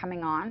Cruz is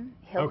coming on.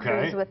 He'll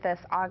cruise with us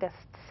August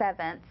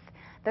 7th.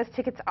 Those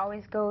tickets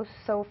always go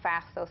so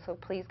fast, though, so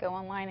please go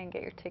online and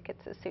get your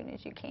tickets as soon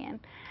as you can.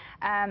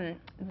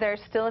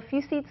 There's still a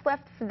few seats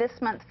left for this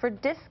month for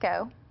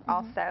Disco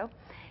also.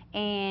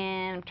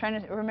 And I'm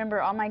trying to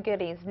remember all my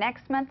goodies.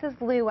 Next month is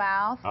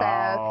luau, so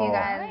if you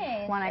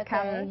guys want to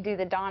come do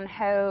the Don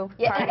Ho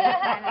party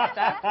kind of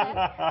stuff,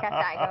 got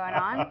that going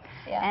on.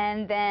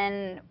 And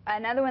then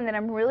another one that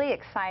I'm really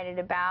excited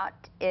about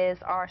is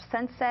our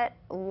Sunset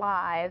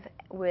Live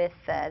with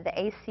the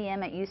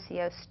ACM at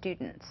UCO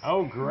students.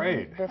 Oh,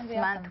 great. This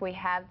month we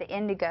have the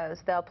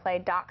Indigos. They'll play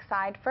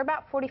dockside for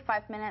about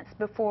 45 minutes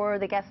before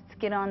the guests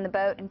get on the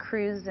boat and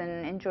cruise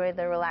and enjoy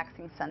the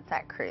relaxing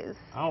sunset cruise.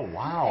 Oh,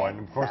 wow. And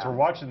of course, we're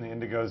watching the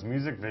Indigos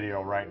music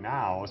video right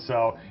now.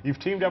 So you've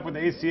teamed up with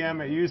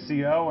ACM at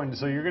UCO, and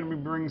so you're going to be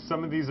bringing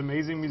some of these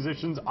amazing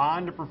musicians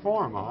on to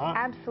perform, huh?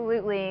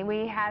 Absolutely.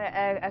 We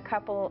had a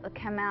couple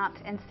come out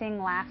and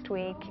sing last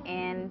week,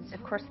 and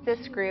of course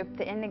this group,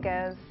 the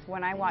Indigos,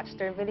 when I watched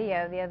their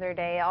video the other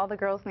day, all the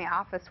girls in the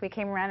office, we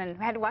came around and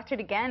had to watch it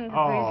again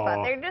because we just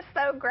thought they're just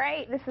so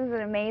great. This is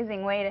an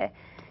amazing way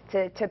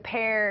to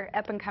pair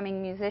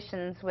up-and-coming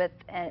musicians with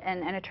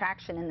an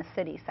attraction in the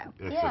city. So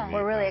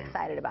we're really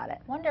excited about it.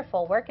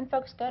 Wonderful. Where can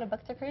folks go to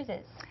book their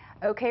cruises?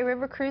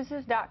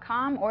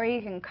 okrivercruises.com, or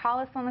you can call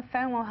us on the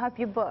phone. We'll help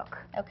you book.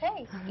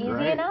 Okay,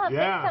 easy enough.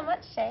 Thanks so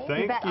much, Shay.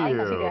 Thank you. Thank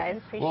you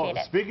guys. Appreciate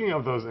it. Speaking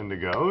of those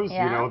Indigos,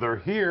 you know, they're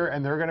here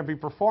and they're going to be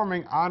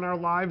performing on our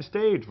live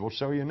stage. We'll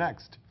show you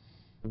next.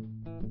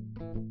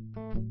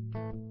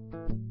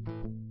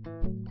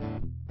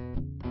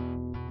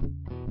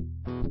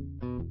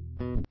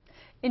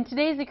 In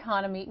today's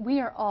economy, we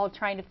are all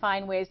trying to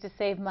find ways to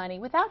save money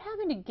without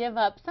having to give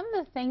up some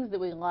of the things that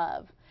we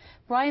love.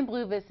 Brian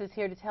Bluvis is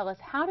here to tell us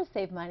how to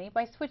save money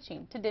by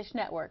switching to Dish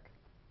Network.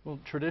 Well,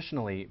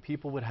 traditionally,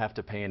 people would have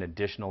to pay an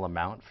additional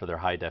amount for their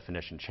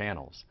high-definition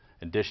channels,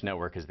 and Dish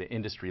Network is the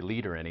industry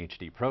leader in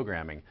HD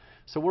programming,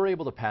 so we're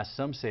able to pass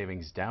some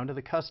savings down to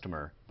the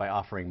customer by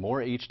offering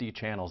more HD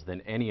channels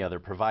than any other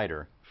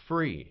provider.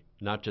 Free,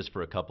 not just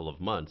for a couple of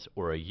months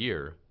or a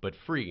year, but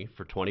free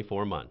for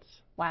 24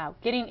 months. Wow,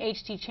 getting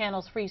HD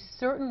channels free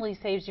certainly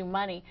saves you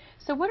money.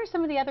 So what are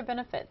some of the other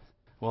benefits?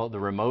 Well, the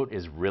remote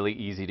is really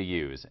easy to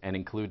use and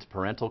includes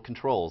parental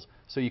controls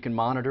so you can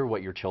monitor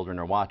what your children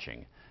are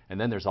watching. And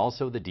then there's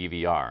also the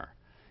DVR.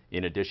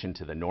 In addition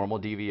to the normal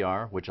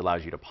DVR, which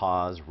allows you to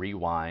pause,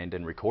 rewind,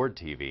 and record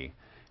TV,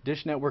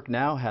 Dish Network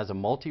now has a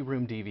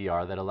multi-room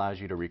DVR that allows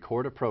you to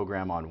record a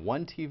program on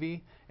one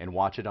TV and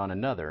watch it on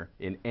another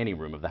in any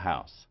room of the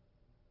house.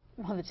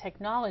 Well, the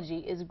technology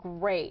is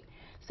great.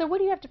 So what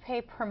do you have to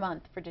pay per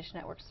month for Dish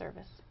Network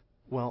service?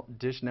 Well,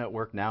 Dish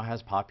Network now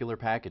has popular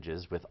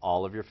packages with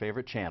all of your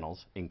favorite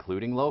channels,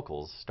 including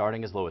locals,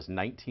 starting as low as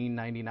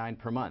 $19.99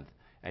 per month,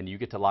 and you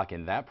get to lock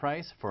in that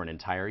price for an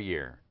entire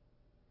year.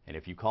 And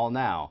if you call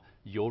now,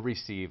 you'll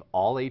receive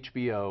all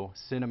HBO,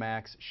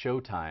 Cinemax,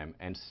 Showtime,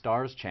 and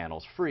Starz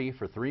channels free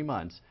for 3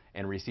 months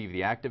and receive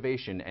the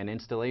activation and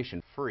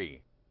installation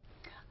free.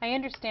 I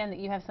understand that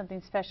you have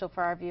something special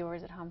for our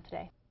viewers at home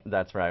today.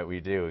 That's right,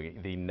 we do.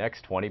 The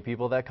next 20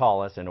 people that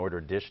call us and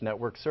order Dish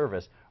Network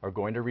service are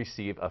going to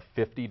receive a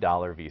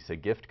 $50 Visa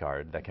gift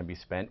card that can be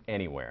spent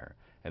anywhere.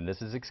 And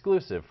this is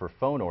exclusive for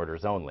phone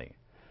orders only.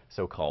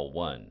 So call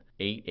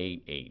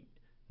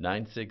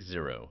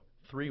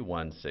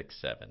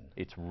 1-888-960-3167.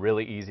 It's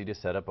really easy to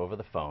set up over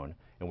the phone,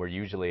 and we're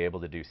usually able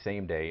to do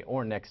same-day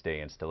or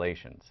next-day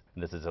installations.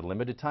 And this is a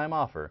limited time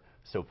offer,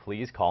 so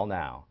please call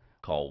now.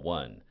 Call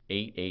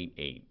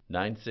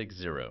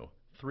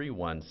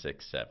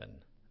 1-888-960-3167.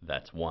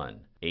 That's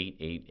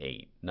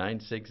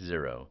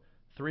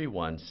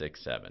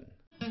 1-888-960-3167.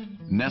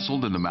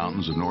 Nestled in the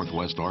mountains of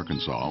northwest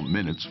Arkansas,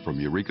 minutes from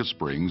Eureka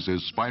Springs,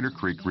 is Spider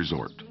Creek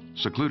Resort.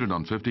 Secluded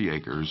on 50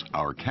 acres,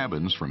 our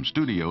cabins from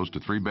studios to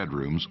 3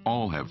 bedrooms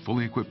all have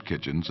fully equipped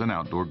kitchens and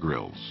outdoor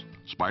grills.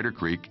 Spider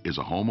Creek is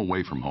a home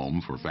away from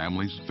home for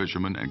families,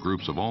 fishermen, and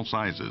groups of all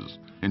sizes.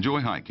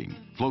 Enjoy hiking,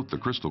 float the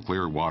crystal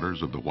clear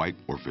waters of the White,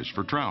 or fish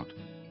for trout.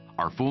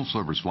 Our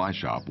full-service fly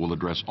shop will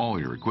address all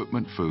your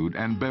equipment, food,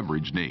 and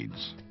beverage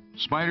needs.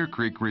 Spider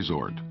Creek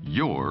Resort,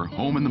 your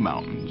home in the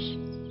mountains.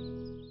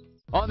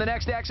 On the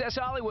next Access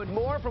Hollywood,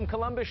 more from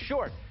Columbus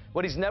Short,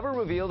 what he's never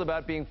revealed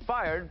about being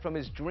fired from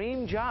his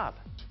dream job.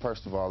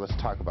 First of all, let's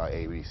talk about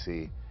ABC,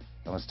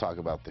 and let's talk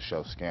about the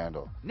show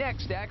Scandal.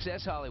 Next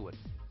Access Hollywood.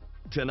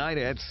 Tonight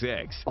at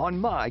 6 on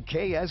My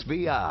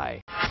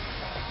KSBI.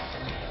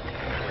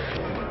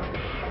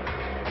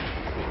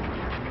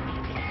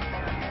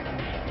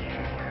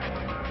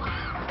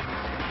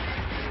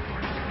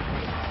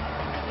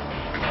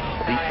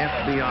 The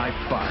FBI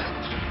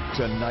Files,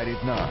 tonight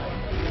at 9.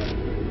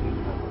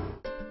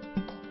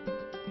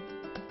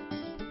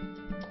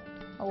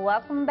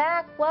 Welcome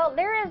back. Well,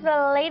 there is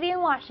a lady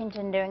in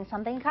Washington doing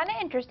something kind of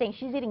interesting.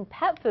 She's eating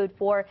pet food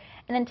for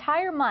an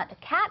entire month,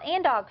 cat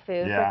and dog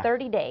food for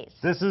 30 days.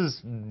 This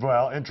is,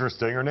 well,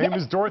 interesting. Her name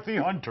is Dorothy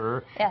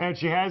Hunter, and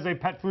she has a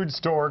pet food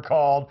store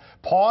called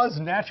Paws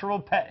Natural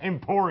Pet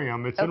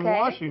Emporium. It's in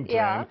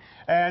Washington.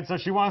 And so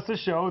she wants to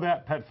show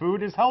that pet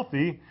food is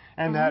healthy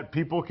and that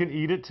people can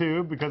eat it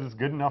too because it's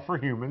good enough for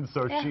humans.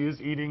 So she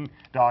is eating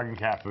dog and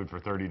cat food for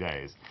 30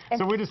 days.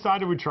 So we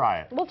decided we'd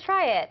try it. We'll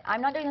try it.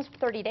 I'm not doing this for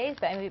 30 days,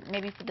 but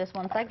maybe for this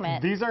one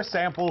segment. These are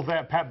samples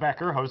that Pat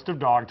Becker, host of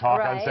Dog Talk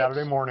on Right.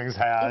 Saturday mornings,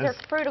 has. These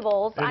are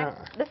fruitables. And,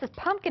 This is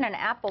pumpkin and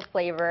apple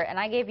flavor, and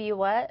I gave you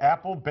what?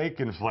 Apple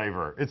bacon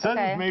flavor. It says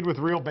Okay. it's made with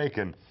real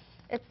bacon.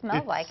 It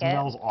smells like it. It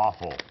smells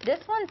awful.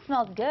 This one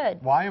smells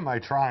good. Why am I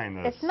trying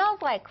this? It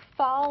smells like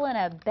fall in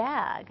a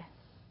bag.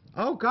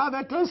 Oh, God,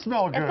 that does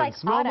smell good. It's like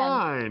Smell autumn.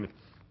 mine.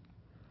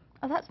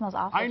 Oh, that smells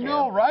awful. I too.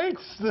 know, right?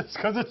 It's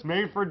because it's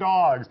made for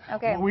dogs.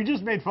 Okay. We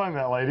just made fun of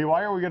that lady.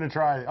 Why are we going to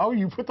try it? Oh,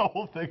 you put the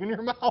whole thing in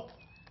your mouth?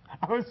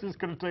 I was just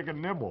going to take a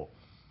nibble.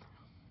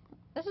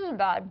 This isn't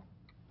bad.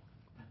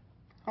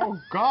 Oh,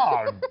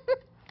 God.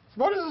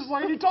 What is this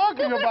lady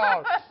talking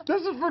about?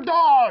 This is for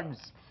dogs.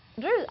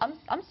 Dude,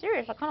 I'm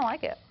serious. I kind of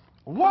like it.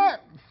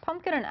 What?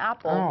 Pumpkin and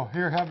apple. Oh,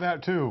 here, have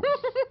that too.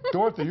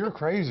 Dorothy, you're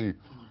crazy.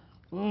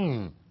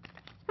 Mmm.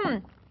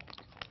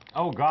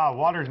 Oh, God,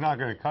 water's not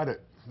going to cut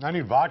it. I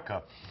need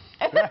vodka.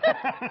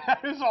 That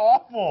is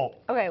awful.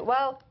 Okay,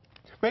 well,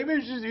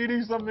 Maybe she's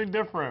eating something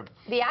different.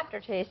 the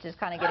aftertaste is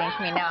kind of getting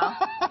to me now.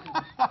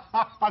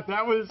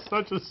 That was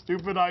such a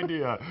stupid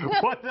idea.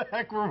 What the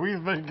heck were we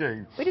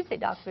thinking? We did say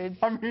dog food.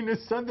 I mean, it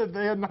said that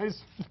they had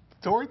nice...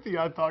 Dorothy,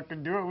 I thought,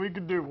 could do it. We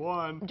could do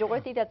one.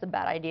 Dorothy, that's a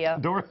bad idea.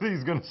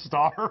 Dorothy's going to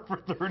starve for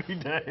 30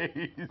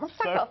 days. Let's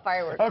talk about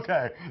fireworks.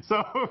 Okay, so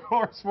of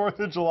course 4th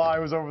of July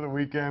was over the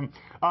weekend.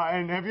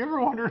 And have you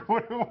ever wondered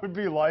what it would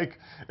be like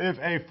if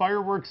a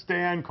fireworks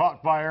stand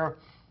caught fire?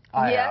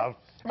 I have.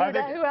 Who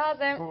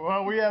hasn't?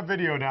 Well, we have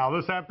video now.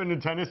 This happened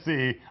in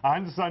Tennessee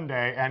on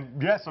Sunday,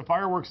 and yes, a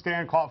fireworks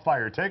stand caught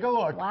fire. Take a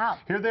look. Wow.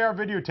 Here they are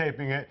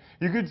videotaping it.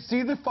 You could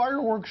see the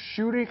fireworks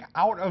shooting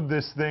out of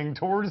this thing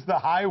towards the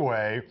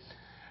highway.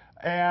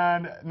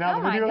 And now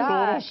the video is a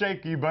little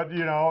shaky, but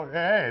you know,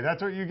 hey,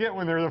 that's what you get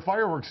when there's a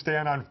fireworks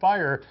stand on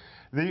fire.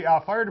 The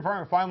fire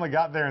department finally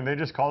got there, and they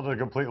just called it a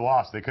complete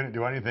loss. They couldn't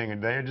do anything,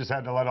 and they just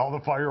had to let all the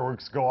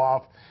fireworks go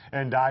off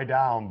and die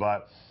down.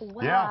 But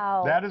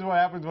yeah, that is what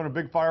happens when a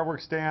big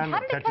fireworks stand How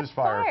did it catches catch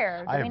fire.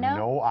 fire? Do I we have know?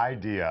 no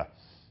idea.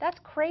 That's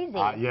crazy.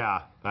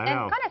 Yeah, I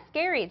know. And kind of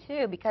scary,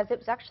 too, because it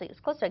was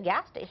close to a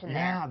gas station there.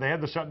 Yeah, they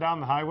had to shut down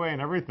the highway and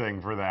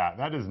everything for that.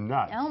 That is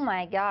nuts. Oh,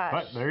 my gosh.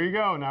 But there you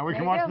go. Now we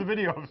can There you watch go. the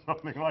video of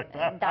something like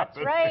that. That's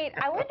happening. right.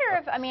 I wonder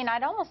if, I mean,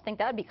 I'd almost think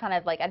that would be kind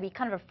of like, I'd be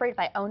kind of afraid if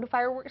I owned a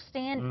fireworks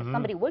stand, if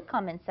somebody would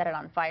come and set it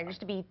on fire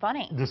just to be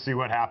funny. To see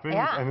what happens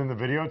Yeah. and then the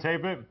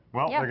videotape it?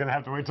 Well, Yeah. they're going to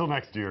have to wait till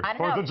next year. I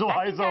don't 4th know. of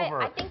July is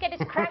over. I think I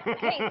just cracked the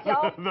case,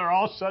 y'all. They're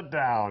all shut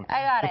down.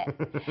 I got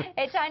it.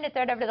 It's time to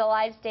throw it over to the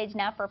live stage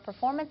now for a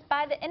performance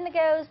by the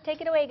Indigos. Take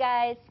it away,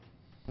 guys.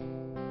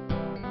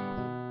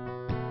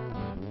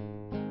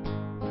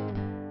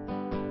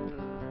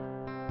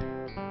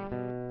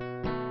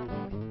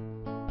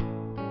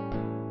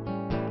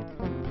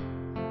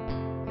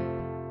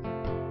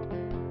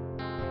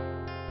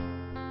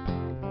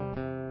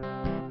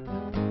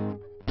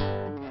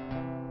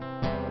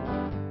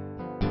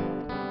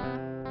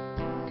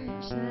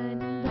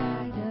 Shining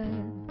bright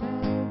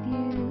above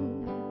you.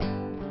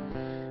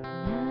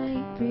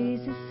 Night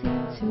breezes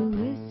seem to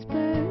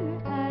whisper,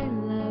 I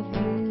love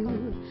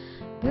you.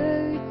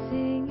 Birds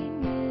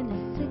singing in a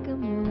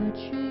sycamore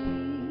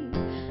tree.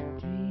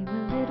 Dream a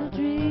little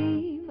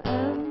dream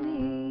of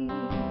me.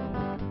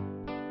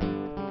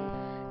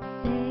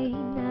 Say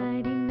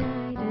nighty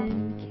night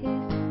and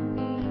kiss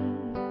me.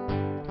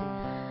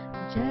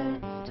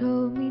 Just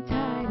hold me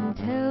tight and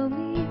tell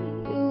me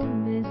you'll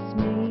miss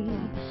me.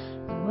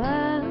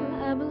 While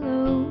I'm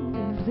alone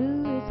and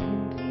blue as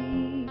can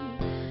be,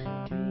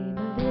 dream a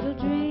little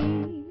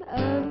dream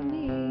of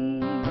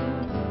me.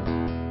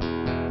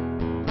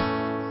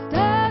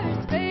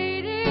 Stars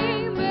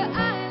fading, but I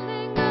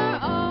linger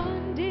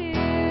on,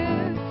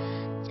 dear.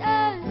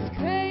 Just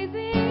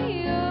craving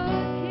your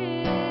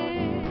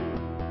kiss.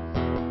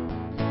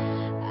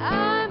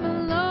 I'm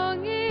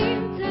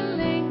longing to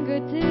linger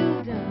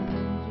till dawn,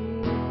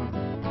 dear.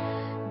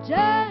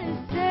 Just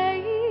say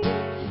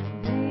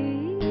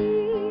please.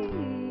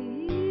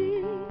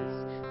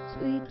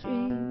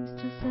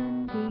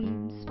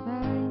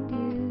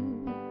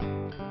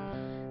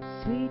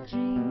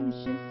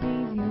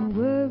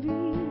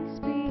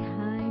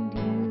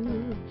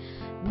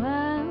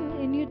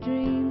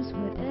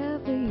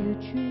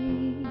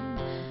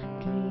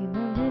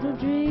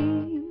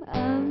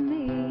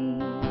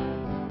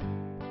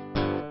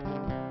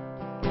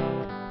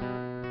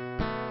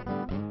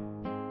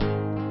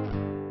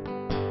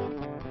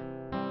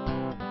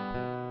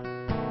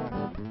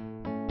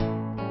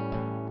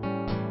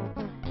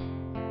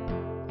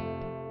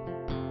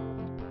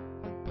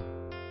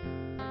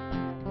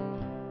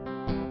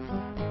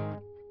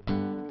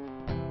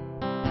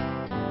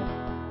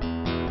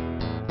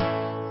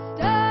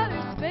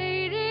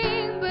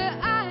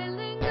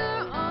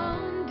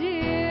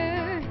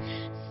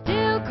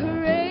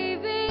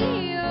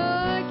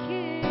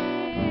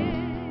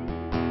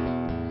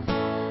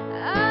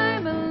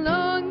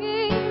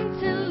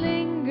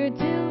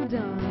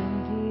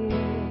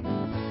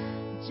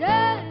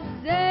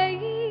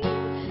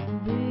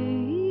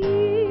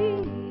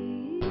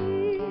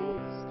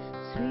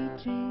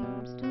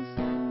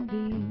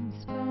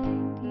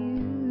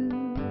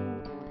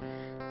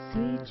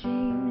 Sweet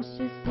dreams,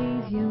 just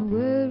leave your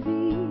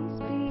worries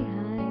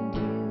behind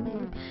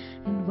you.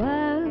 And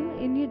while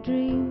in your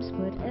dreams,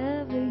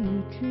 whatever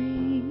you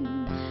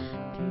dream,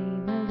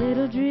 dream a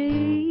little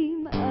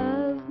dream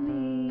of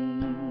me.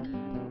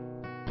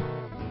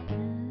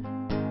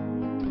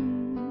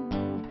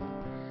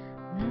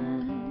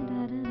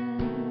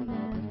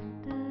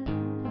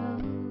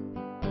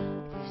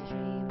 Just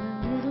dream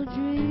a little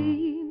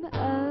dream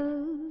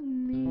of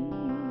me.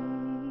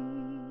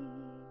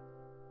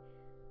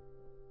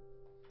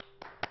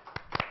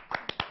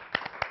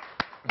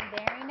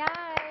 Very nice.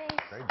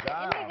 Great The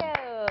job.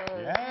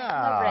 Indigos.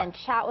 Yeah. Come over and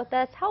chat with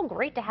us. How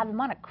great to have them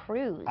on a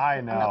cruise. I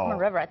On the know. Oklahoma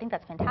River. I think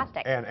that's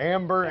fantastic. And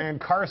Amber and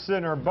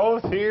Carson are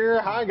both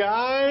here. Hi,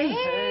 guys.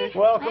 Hey.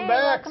 Welcome Hey,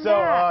 back. welcome so,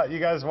 back. you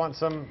guys want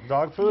some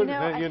dog food?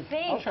 I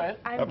think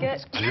I'm good.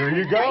 Here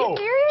you go.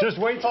 Just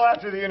wait till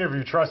after the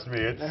interview. Trust me.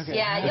 It's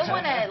Yeah, you'll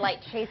want to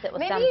like chase it with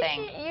Maybe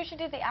something. you should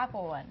do the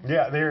apple one.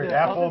 Yeah, they're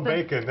apple and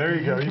bacon. There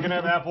you go. You can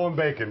have apple and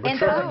bacon. But And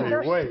trust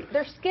me, wait.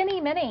 they're skinny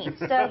minis,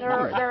 so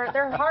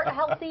they're heart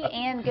healthy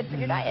and good for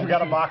your diet. We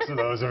got a box of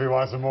those if you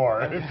want some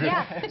more.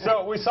 Yeah.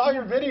 So we saw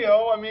your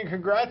video. I mean,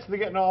 congrats to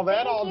getting all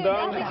that all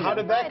done. Thank you How so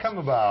did that much. come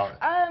about?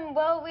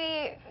 Well,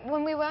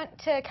 when we went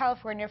to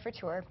California for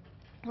tour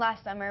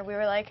last summer, we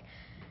were like,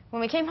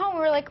 when we came home,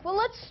 we were like, well,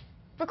 let's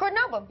record an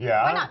album.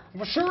 Yeah. Why not?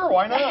 Well, sure.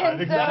 Why not? And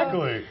so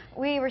Exactly.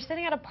 we were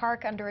sitting at a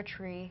park under a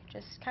tree,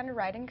 just kind of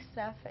writing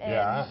stuff, and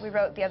Yeah. we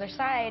wrote The Other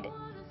Side.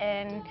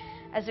 And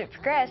as it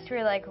progressed, we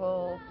were like,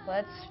 well,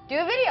 let's do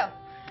a video.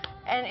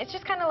 And it's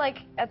just kind of like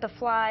at the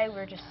fly,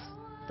 we're just,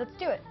 let's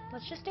do it.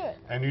 Let's just do it.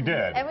 And you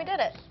did. And we did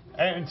it.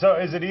 And so,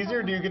 is it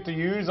easier? Do you get to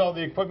use all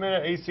the equipment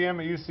at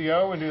ACM at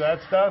UCO and do that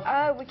stuff?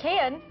 We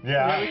can.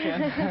 Yeah. We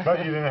can.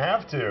 But you didn't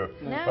have to.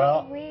 No,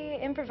 Well, we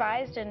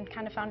improvised and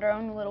kind of found our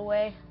own little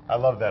way. I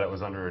love that it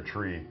was under a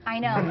tree. I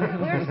know.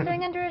 We were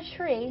sitting under a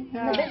tree,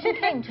 and the vision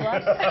came to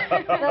us.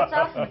 That's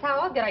awesome. That's how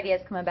all good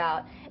ideas come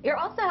about. You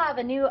also have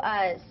a new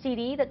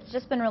CD that's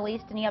just been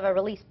released, and you have a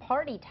release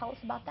party. Tell us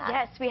about that.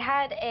 Yes, we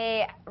had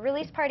a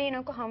release party in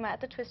Oklahoma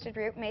at the Twisted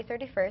Root May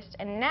 31st,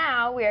 and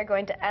now we are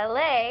going to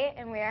LA,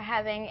 and we are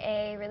having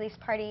a release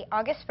party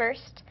August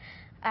 1st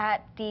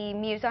at the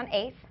Muse on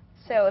 8th.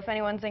 So if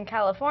anyone's in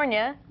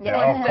California,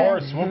 Yeah, of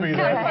course, we'll be come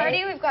there.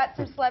 party. We've got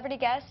some celebrity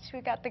guests.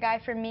 We've got the guy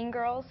from Mean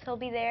Girls, he'll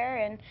be there,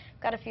 and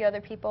we've got a few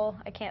other people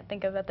I can't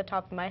think of at the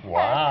top of my head.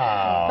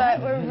 Wow.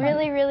 But we're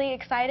really, really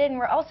excited, and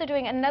we're also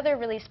doing another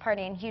release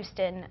party in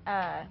Houston,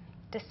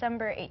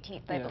 December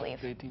 18th, I believe.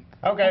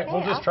 Okay,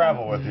 we'll just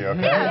travel with you,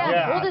 okay?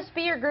 Yeah. We'll just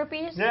be your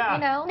groupies. Yeah,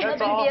 You know, no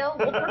that's big all. deal.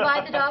 We'll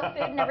provide the dog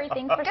food and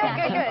everything for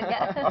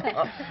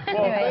snacking.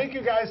 Well, thank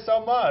you guys so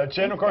much.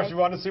 And of course, if you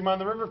want to see them on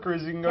the River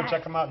Cruise, you can go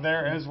check them out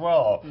there as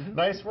well.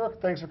 Nice work.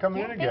 Thanks for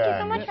coming in again. Thank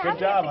you so much for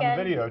Good having us job on the again.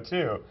 video,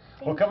 too.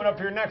 Well, coming up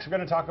here next, we're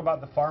going to talk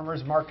about the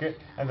farmers market,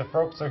 and the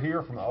folks are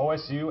here from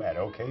OSU at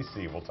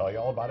OKC. We'll tell you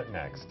all about it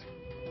next.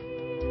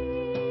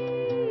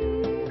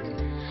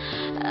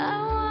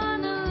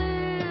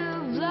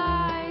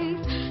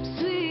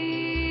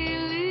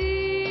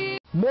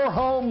 More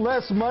home,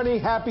 less money,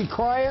 happy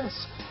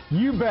clients?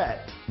 You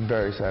bet.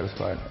 Very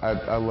satisfied.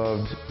 I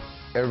loved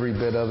every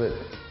bit of it.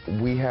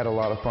 We had a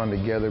lot of fun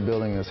together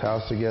building this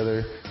house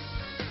together.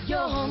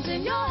 Your home's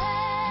in your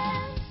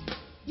hands.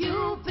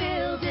 You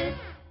build it.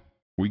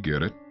 We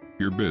get it.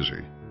 You're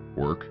busy.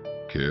 Work,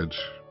 kids,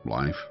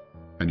 life,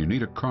 and you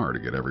need a car to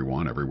get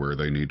everyone everywhere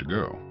they need to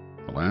go.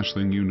 The last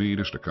thing you need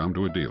is to come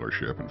to a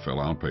dealership and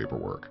fill out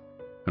paperwork.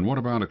 And what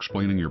about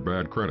explaining your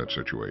bad credit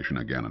situation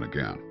again and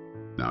again?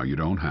 Now you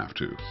don't have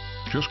to.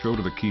 Just go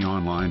to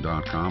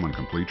thekeyonline.com and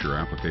complete your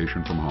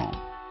application from home.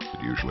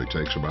 It usually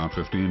takes about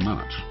 15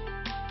 minutes.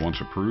 Once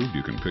approved,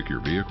 you can pick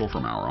your vehicle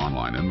from our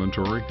online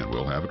inventory and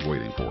we'll have it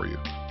waiting for you.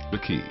 The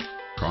Key.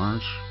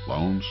 Cars,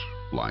 loans,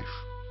 life.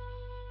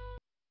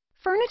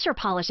 Furniture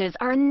polishes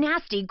are a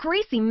nasty,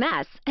 greasy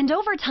mess, and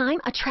over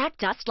time attract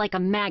dust like a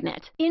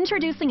magnet.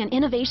 Introducing an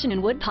innovation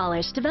in wood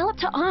polish developed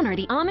to honor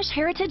the Amish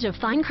heritage of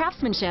fine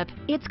craftsmanship.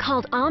 It's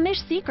called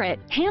Amish Secret,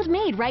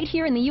 handmade right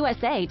here in the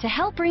USA to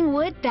help bring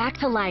wood back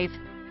to life.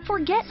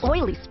 Forget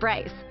oily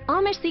sprays.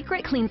 Amish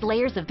Secret cleans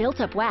layers of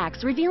built-up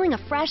wax, revealing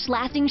a fresh,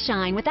 lasting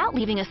shine without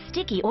leaving a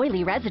sticky,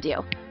 oily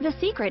residue. The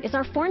secret is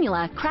our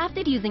formula,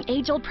 crafted using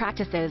age-old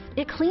practices.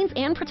 It cleans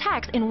and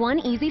protects in one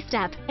easy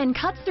step and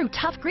cuts through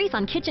tough grease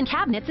on kitchen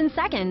cabinets in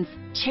seconds.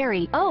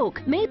 Cherry,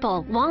 oak,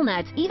 maple,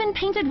 walnut, even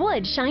painted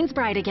wood shines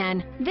bright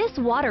again. This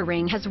water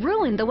ring has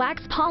ruined the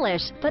wax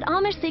polish, but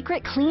Amish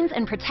Secret cleans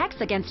and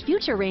protects against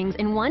future rings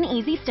in one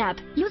easy step.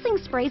 Using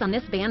sprays on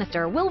this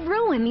banister will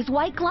ruin these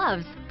white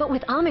gloves, but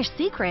with Amish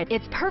Secret,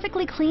 it's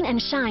perfectly clean clean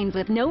and shines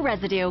with no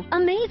residue.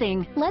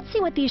 Amazing! Let's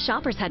see what these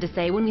shoppers had to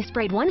say when we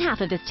sprayed one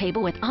half of this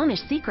table with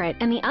Amish Secret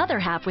and the other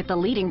half with the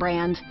leading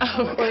brand.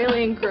 Oh,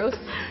 oily and gross.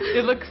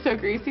 It looks so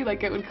greasy,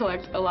 like it would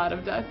collect a lot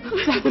of dust.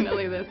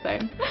 Definitely this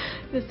side.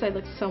 This side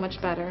looks so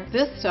much better.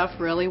 This stuff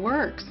really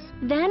works.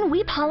 Then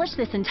we polished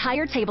this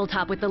entire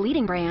tabletop with the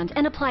leading brand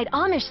and applied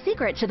Amish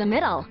Secret to the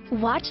middle.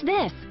 Watch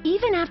this.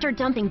 Even after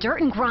dumping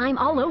dirt and grime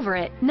all over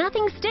it,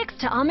 nothing sticks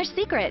to Amish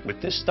Secret.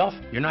 With this stuff,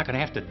 you're not going to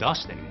have to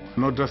dust anymore.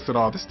 No dust at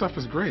all. This stuff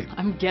is great.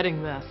 I'm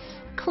getting this.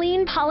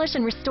 Clean, polish,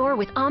 and restore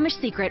with Amish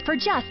Secret for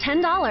just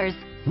 $10.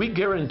 We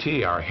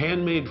guarantee our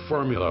handmade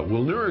formula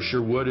will nourish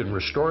your wood and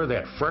restore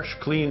that fresh,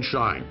 clean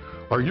shine,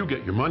 or you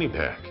get your money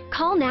back.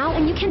 Call now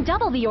and you can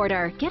double the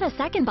order. Get a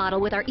second bottle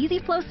with our Easy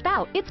Flow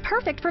spout. It's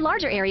perfect for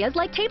larger areas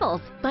like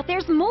tables. But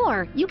there's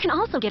more. You can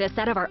also get a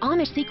set of our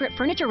Amish Secret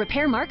furniture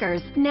repair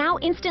markers. Now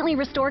instantly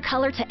restore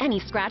color to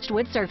any scratched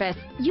wood surface.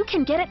 You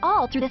can get it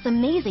all through this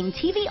amazing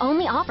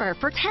TV-only offer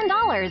for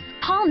 $10.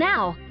 Call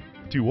now.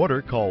 To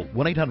order, call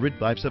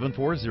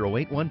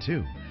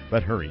 1-800-574-0812.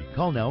 But hurry,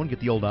 call now and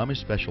get the Old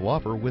Amish special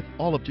offer with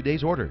all of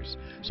today's orders.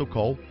 So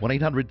call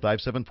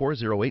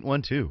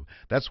 1-800-574-0812.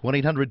 That's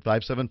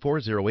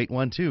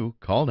 1-800-574-0812.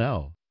 Call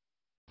now.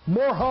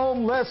 More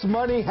home, less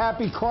money,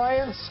 happy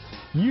clients?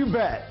 You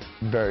bet.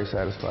 Very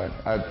satisfied.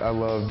 I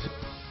loved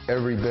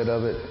every bit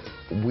of it.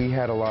 We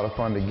had a lot of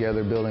fun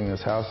together building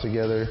this house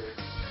together.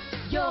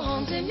 Your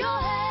home's in your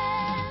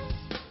hands.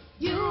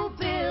 You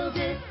build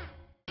it.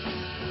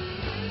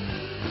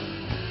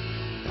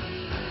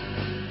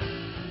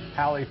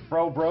 Hallie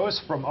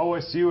Frobros from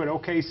OSU and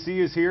OKC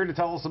is here to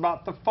tell us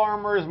about the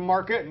farmers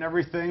market and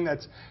everything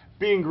that's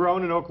being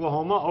grown in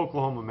Oklahoma.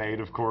 Oklahoma made,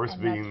 of course,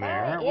 being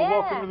there. Yeah. Well,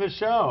 welcome to the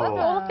show.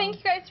 Well, thank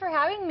you guys for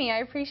having me. I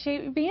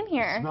appreciate you being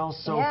here. It smells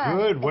so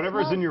good.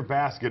 Whatever's in your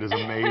basket is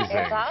amazing.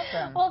 It's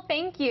awesome. Well,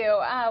 thank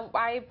you.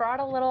 I brought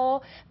a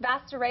little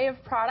vast array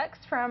of products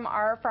from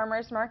our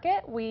farmers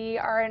market. We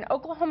are an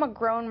Oklahoma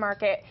grown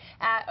market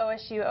at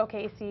OSU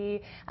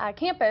OKC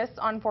campus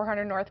on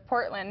 400 North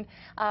Portland.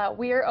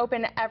 We are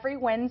open every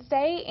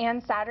Wednesday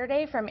and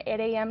Saturday from 8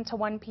 a.m. to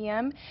 1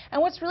 p.m.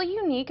 And what's really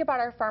unique about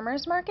our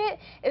farmers market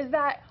is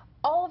that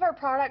all of our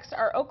products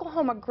are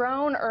Oklahoma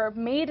grown or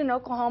made in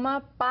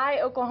Oklahoma by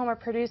Oklahoma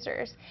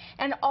producers.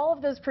 And all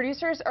of those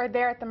producers are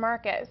there at the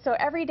market. So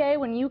every day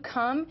when you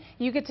come,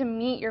 you get to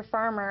meet your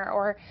farmer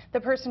or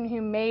the person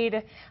who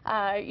made,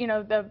 you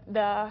know,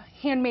 the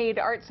handmade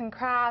arts and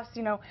crafts,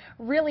 you know,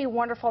 really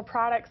wonderful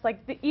products. Like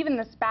even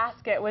this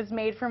basket was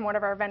made from one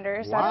of our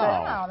vendors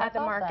at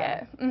the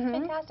market.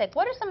 Fantastic.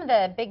 What are some of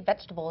the big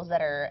vegetables that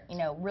are, you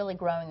know, really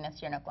growing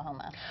this year in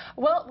Oklahoma?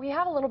 Well, we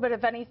have a little bit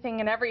of anything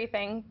and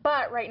everything,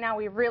 but right now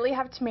we really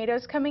have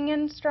tomatoes coming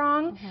in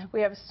strong.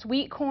 We have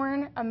sweet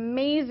corn,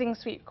 amazing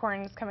sweet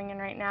corn is coming in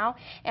right now.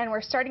 And we're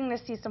starting to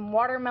see some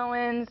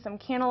watermelons, some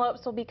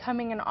cantaloupes will be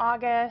coming in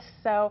August.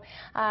 So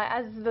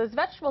as those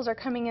vegetables are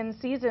coming in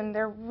season,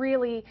 they're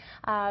really,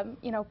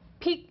 you know,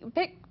 pick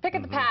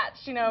at the patch,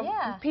 you know,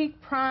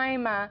 peak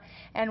prime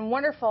and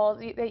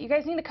wonderful. You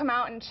guys need to come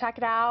out and check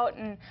it out.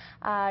 And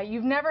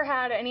you've never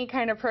had any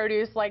kind of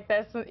produce like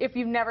this. If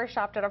you've never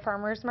shopped at a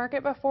farmer's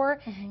market before,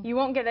 you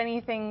won't get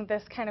anything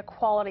this kind of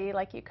quality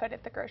like you could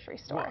at the grocery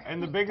store. Well,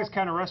 and the biggest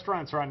kind of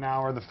restaurants right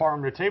now are the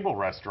farm-to-table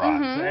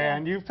restaurants.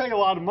 And you pay a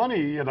lot of money,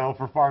 you know,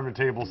 for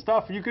farm-to-table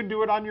stuff. You could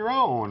do it on your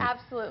own.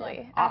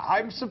 Absolutely.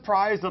 I'm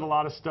surprised at a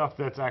lot of stuff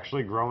that's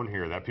actually grown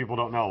here that people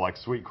don't know, like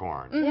sweet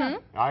corn.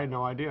 I had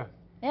no idea.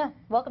 Yeah,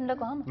 welcome to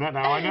Oklahoma.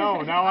 Now I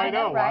know. Now I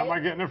know. Right? Why am I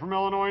getting it from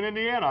Illinois and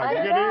Indiana? I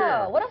don't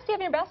know. What else do you have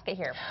in your basket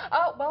here?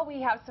 Oh, well,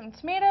 we have some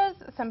tomatoes,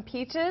 some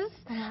peaches,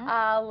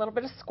 a little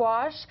bit of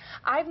squash.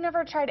 I've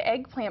never tried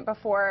eggplant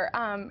before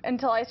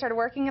until I started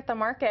working at the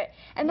market,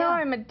 and now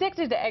I'm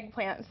addicted to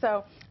eggplant,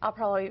 so I'll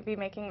probably be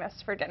making this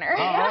for dinner.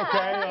 Oh,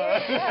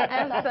 okay.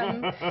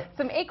 And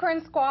some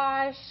acorn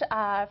squash,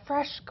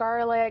 fresh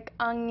garlic,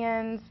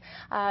 onions.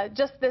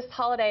 Just this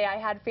holiday, I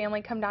had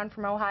family come down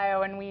from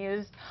Ohio, and we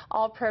used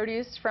all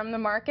produce from the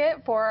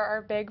market for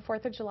our big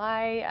 4th of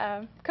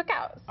July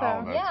cookout.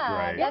 So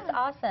great. That's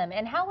awesome.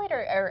 And how late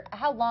or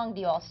how long do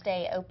you all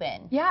stay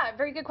open? Yeah,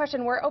 very good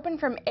question. We're open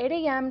from 8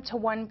 a.m. to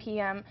 1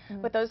 p.m.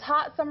 With those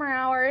hot summer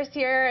hours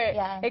here,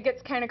 it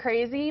gets kind of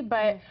crazy,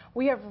 but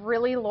we have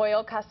really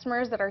loyal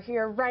customers that are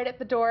here right at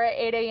the door at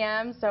 8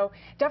 a.m. So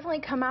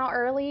definitely come out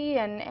early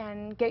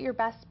and get your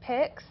best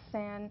picks.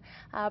 And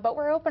but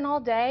we're open all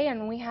day,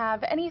 and we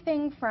have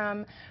anything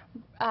from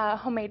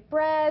homemade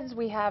breads,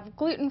 we have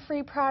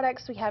gluten-free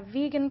products, we have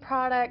vegan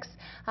products,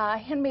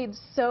 handmade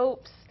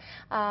soaps,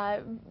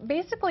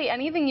 basically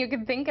anything you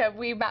could think of,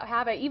 we about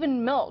have it,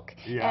 even milk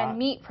and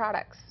meat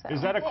products. So.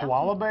 Is that a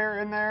koala bear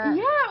in there?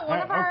 Yeah,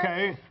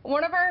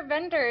 one of our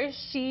vendors,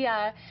 she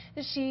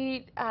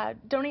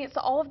donates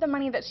all of the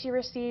money that she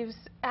receives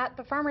at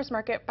the farmer's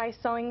market by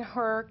selling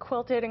her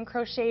quilted and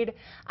crocheted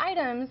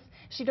items.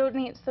 She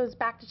donates those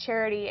back to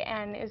charity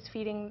and is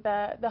feeding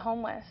the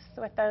homeless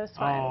with those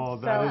funds. Oh,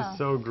 that is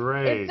so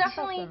great. It's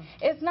definitely,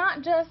 it's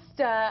not just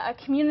a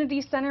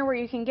community center where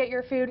you can get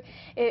your food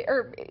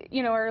or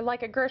or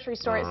like a grocery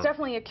store. It's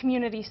definitely a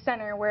community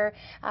center where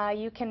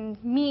you can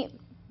meet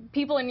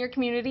people in your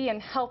community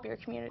and help your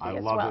community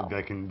as well. I love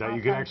that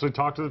you can actually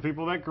talk to the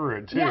people that grew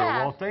it too.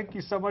 Yeah. Well, thank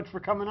you so much for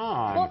coming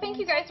on. Well, thank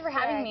you guys for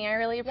having me. I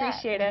really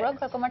appreciate it. Real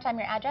quick, one more time,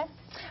 your address?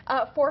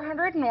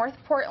 400 North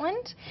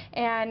Portland,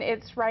 and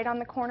it's right on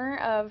the corner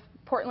of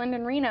Portland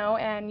and Reno,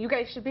 and you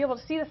guys should be able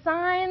to see the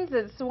signs.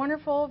 It's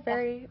wonderful,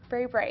 very,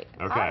 very bright.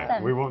 Okay,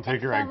 awesome. We won't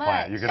take your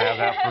eggplant. much. You can have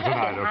that for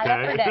tonight, okay?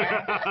 Have it for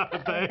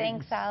dinner.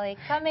 Thanks, Sally.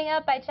 Coming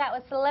up, I chat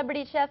with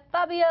celebrity chef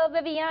Fabio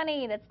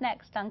Viviani. That's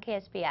next on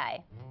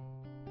KSBI.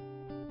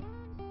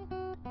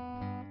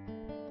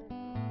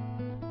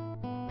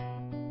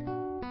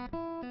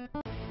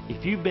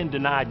 If you've been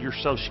denied your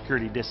Social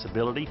Security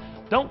disability,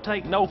 don't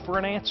take no for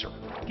an answer.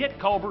 Get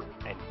Colbert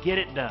and get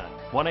it done.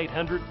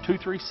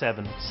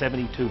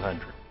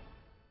 1-800-237-7200.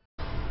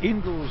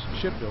 Ingalls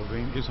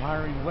Shipbuilding is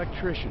hiring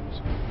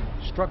electricians,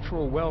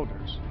 structural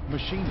welders,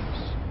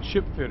 machinists,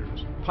 ship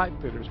fitters, pipe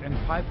fitters, and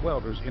pipe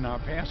welders in our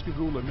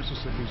Pascagoula,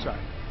 Mississippi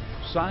site.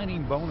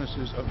 Signing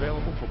bonuses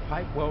available for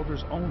pipe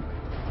welders only.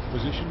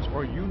 Positions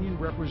are union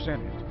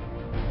represented.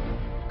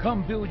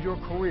 Come build your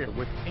career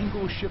with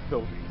Ingalls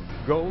Shipbuilding.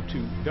 Go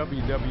to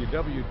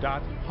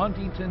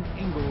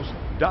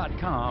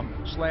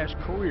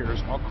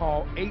www.huntingtoningalls.com/careers or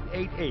call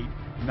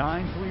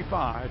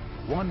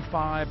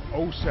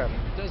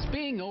 888-935-1507. Does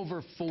being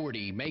over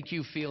 40 make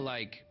you feel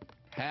like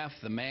half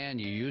the man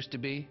you used to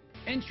be?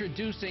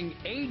 Introducing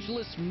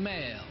Ageless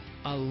Male,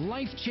 a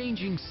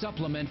life-changing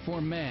supplement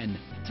for men.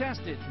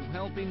 Tested to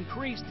help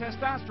increase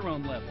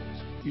testosterone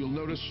levels. You'll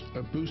notice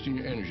a boost in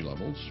your energy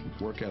levels.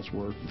 Workouts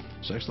work,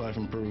 sex life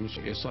improves.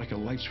 It's like a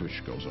light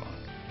switch goes on.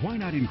 Why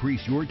not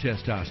increase your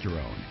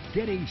testosterone?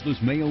 Get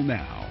Ageless Male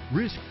now,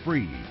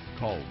 risk-free.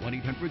 Call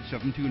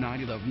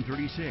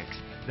 1-800-729-1136.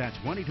 That's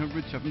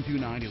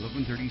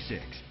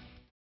 1-800-729-1136.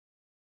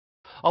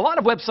 A lot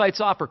of websites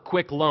offer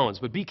quick loans,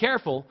 but be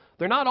careful,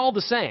 they're not all the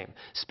same.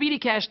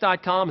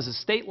 SpeedyCash.com is a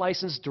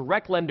state-licensed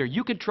direct lender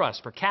you can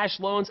trust for cash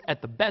loans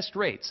at the best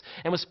rates.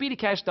 And with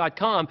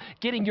SpeedyCash.com,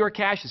 getting your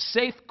cash is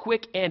safe,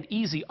 quick, and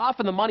easy.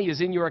 Often the money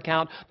is in your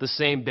account the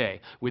same day.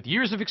 With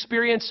years of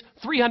experience,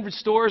 300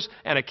 stores,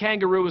 and a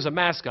kangaroo as a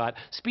mascot,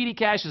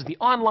 SpeedyCash is the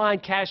online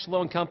cash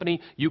loan company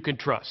you can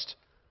trust.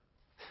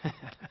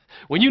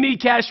 When you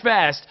need cash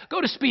fast,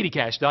 go to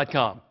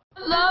SpeedyCash.com.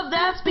 Love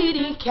that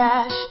Speedy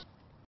Cash.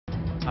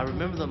 I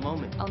remember the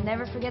moment. I'll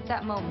never forget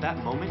that moment. That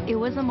moment? It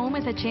was a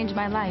moment that changed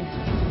my life.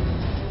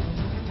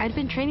 I'd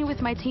been training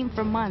with my team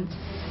for months,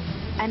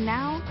 and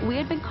now we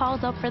had been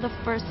called up for the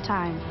first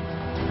time.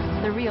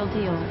 The real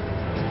deal.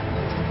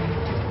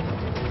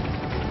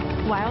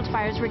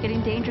 Wildfires were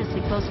getting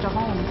dangerously close to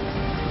home.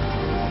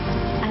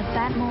 At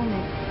that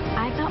moment,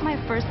 I got my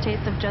first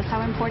taste of just how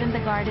important the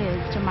Guard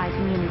is to my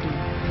community.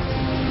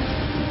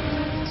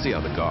 See how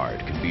the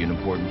Guard can be an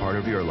important part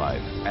of your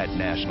life at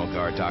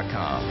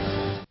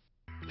NationalGuard.com.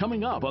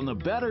 Coming up on The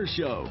Better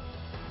Show.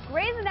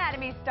 Grey's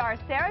Anatomy star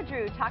Sarah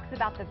Drew talks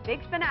about the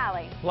big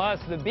finale. Plus,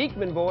 the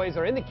Beekman boys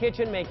are in the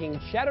kitchen making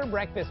cheddar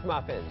breakfast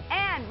muffins.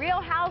 And Real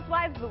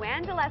Housewives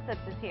Luann de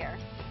Lesseps is here.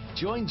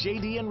 Join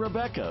JD and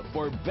Rebecca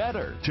for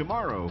Better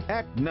tomorrow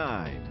at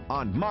 9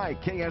 on My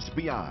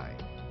KSBI.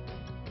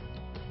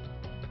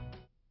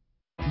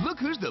 Look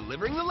who's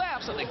delivering the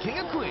laughs on the King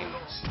of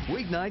Queens.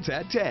 Weeknights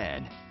at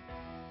 10.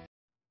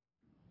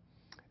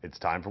 It's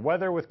time for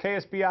weather with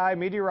KSBI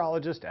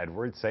meteorologist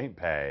Edward St.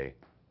 Pé.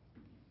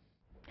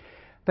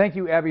 Thank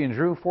you, Abby and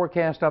Drew.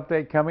 Forecast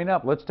update coming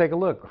up. Let's take a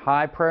look.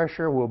 High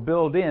pressure will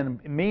build in.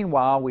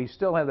 Meanwhile, we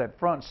still have that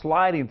front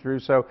sliding through,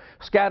 so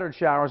scattered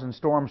showers and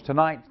storms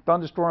tonight.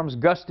 Thunderstorms,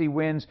 gusty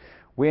winds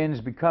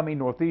becoming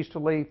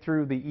northeasterly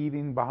through the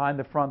evening behind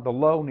the front, the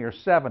low near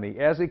 70.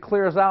 As it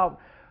clears out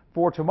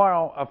for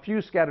tomorrow, a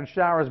few scattered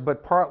showers,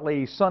 but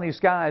partly sunny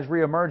skies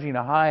reemerging,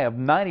 a high of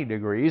 90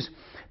 degrees.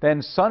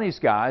 Then sunny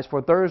skies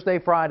for Thursday,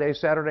 Friday,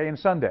 Saturday, and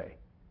Sunday.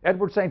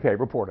 Edward St. Pé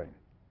reporting.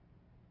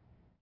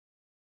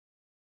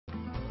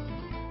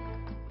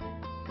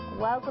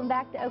 Welcome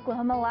back to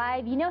Oklahoma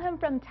Live. You know him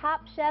from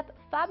Top Chef.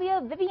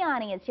 Fabio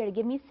Viviani is here to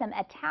give me some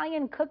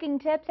Italian cooking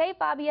tips. Hey,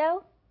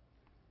 Fabio.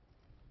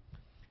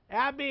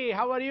 Abby,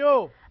 how are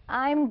you?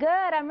 I'm good.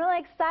 I'm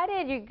really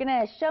excited. You're going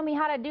to show me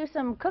how to do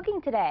some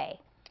cooking today.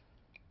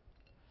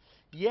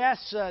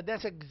 Yes,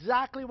 that's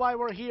exactly why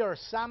we're here.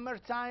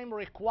 Summertime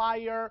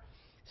require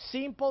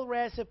simple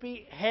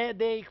recipe,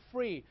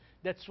 headache-free.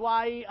 That's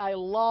why I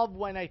love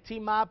when I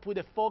team up with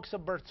the folks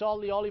of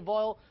Bertolli Olive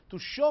Oil to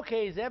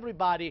showcase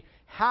everybody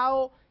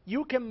how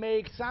you can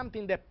make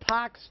something that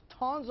packs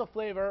tons of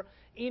flavor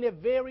in a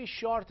very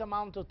short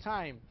amount of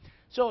time.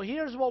 So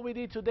here's what we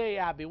did today,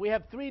 Abby. We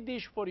have 3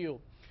 dishes for you.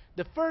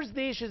 The first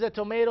dish is a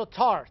tomato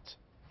tart.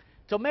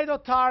 Tomato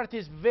tart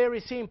is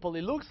very simple.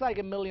 It looks like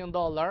 $1 million,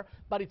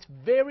 but it's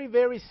very,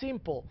 very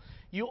simple.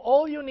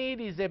 All you need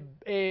is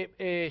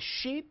a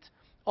sheet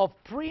of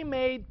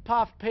pre-made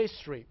puff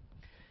pastry.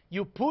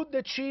 You put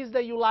the cheese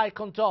that you like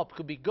on top.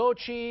 Could be goat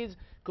cheese,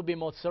 could be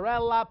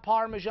mozzarella,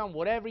 Parmesan,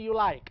 whatever you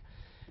like.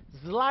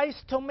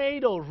 Sliced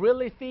tomato,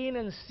 really thin,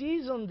 and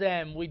season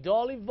them with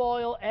olive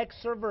oil,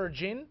 extra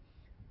virgin,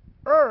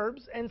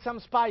 herbs, and some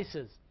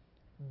spices.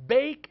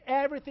 Bake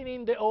everything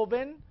in the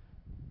oven,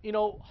 you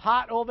know,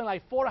 hot oven,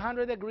 like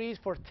 400 degrees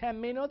for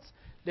 10 minutes.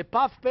 The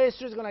puff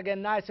pastry is going to get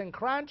nice and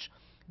crunch.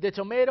 The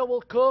tomato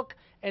will cook,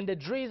 and the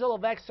drizzle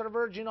of extra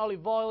virgin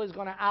olive oil is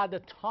going to add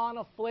a ton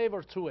of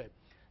flavor to it.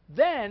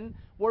 Then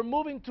we're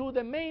moving to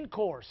the main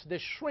course, the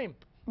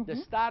shrimp, the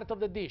start of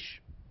the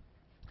dish.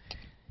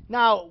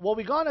 Now, what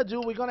we're going to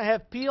do, we're going to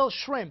have peeled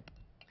shrimp.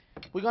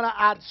 We're going to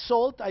add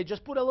salt. I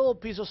just put a little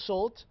piece of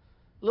salt,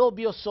 a little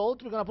bit of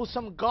salt. We're going to put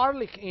some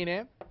garlic in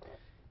it.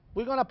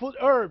 We're going to put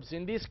herbs.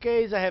 In this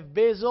case, I have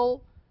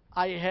basil.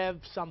 I have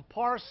some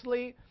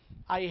parsley.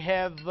 I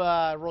have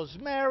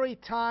rosemary,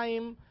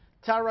 thyme,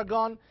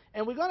 tarragon.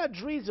 And we're going to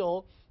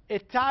drizzle a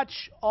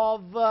touch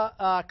of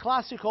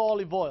classical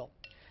olive oil.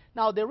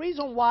 Now, the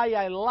reason why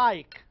I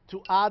like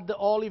to add the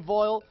olive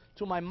oil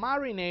to my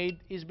marinade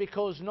is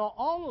because not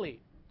only,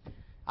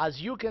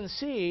 as you can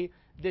see,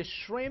 the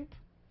shrimp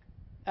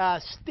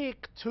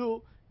stick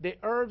to the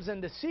herbs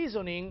and the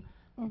seasoning,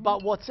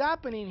 but what's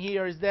happening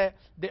here is that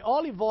the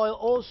olive oil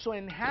also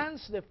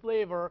enhances the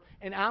flavor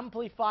and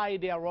amplify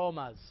the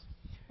aromas.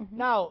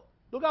 Now,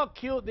 look how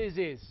cute this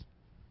is.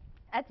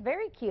 That's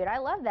very cute. I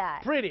love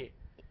that. Pretty.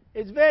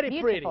 It's very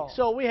Beautiful. pretty.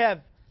 So we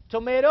have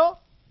tomato,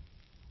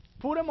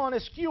 put them on a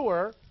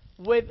skewer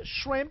with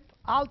shrimp,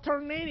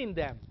 alternating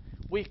them.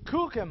 We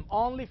cook them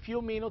only a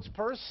few minutes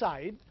per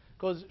side,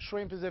 because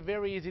shrimp is a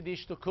very easy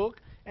dish to cook,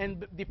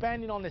 and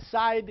depending on the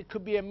side, it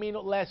could be a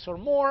minute less or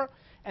more.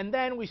 And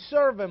then we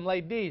serve them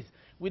like this,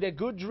 with a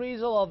good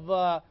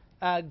drizzle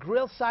of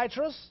grilled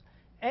citrus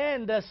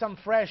and some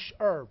fresh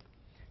herb.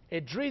 A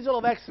drizzle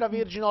of extra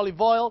virgin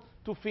olive oil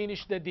to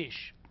finish the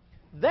dish.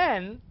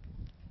 Then,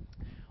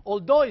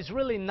 although it's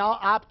really not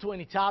up to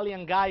an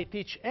Italian guy to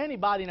teach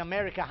anybody in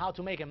America how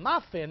to make a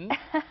muffin,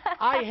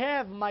 I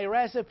have my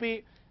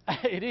recipe.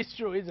 It is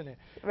true, isn't it?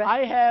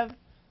 Right. I have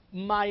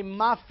my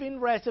muffin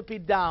recipe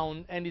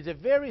down, and it's a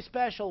very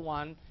special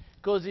one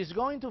because it's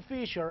going to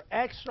feature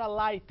extra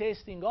light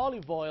tasting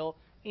olive oil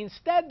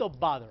instead of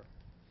butter.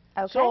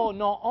 Okay. So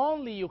not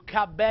only you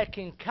cut back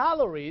in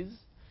calories,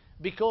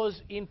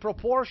 because in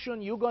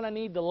proportion you're going to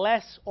need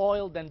less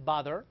oil than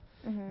butter,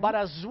 but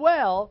as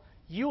well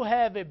you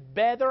have a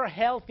better,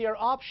 healthier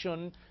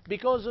option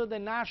because of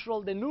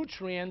the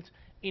nutrient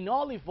in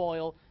olive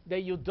oil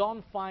that you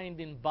don't find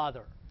in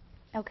butter.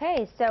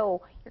 Okay,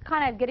 so you're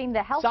kind of getting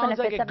the health benefits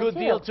of it too. Sounds like a good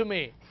deal to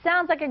me.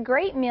 Sounds like a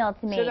great meal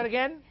to me. Say that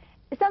again?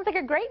 It sounds like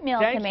a great meal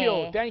to me. Thank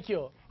you, thank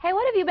you. Hey,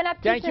 what have you been up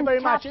to since Thank you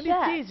very Top much. Chef?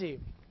 And it's easy.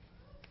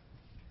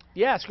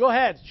 Yes, go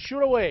ahead.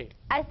 Shoot away.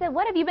 I said,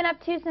 what have you been up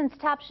to since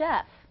Top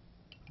Chef?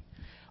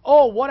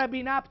 Oh, what I've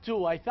been up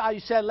to. I thought you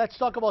said, let's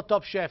talk about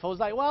Top Chef. I was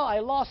like, well, I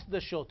lost the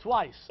show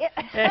twice.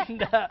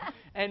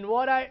 and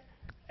what I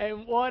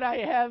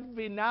have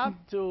been up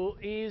to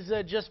is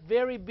just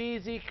very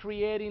busy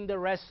creating the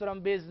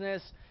restaurant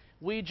business.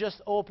 We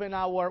just opened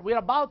we're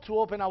about to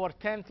open our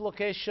 10th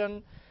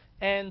location,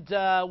 and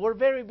we're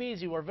very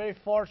busy. We're very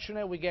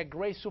fortunate. We get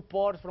great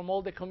support from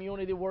all the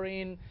community we're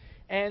in.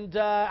 And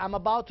I'm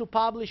about to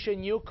publish a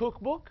new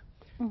cookbook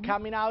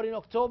coming out in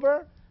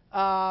October.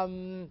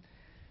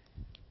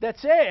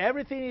 That's it.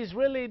 Everything is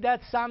really, that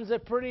sounds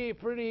pretty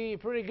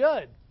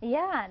good.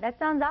 Yeah, that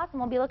sounds awesome.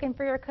 We'll be looking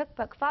for your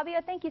cookbook.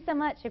 Fabio, thank you so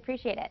much.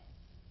 Appreciate it.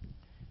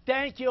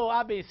 Thank you,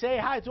 Abby. Say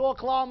hi to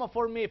Oklahoma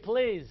for me,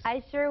 please.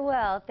 I sure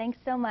will. Thanks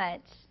so much.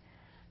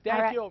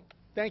 Thank you.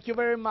 Thank you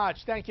very much.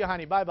 Thank you,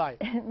 honey. Bye-bye.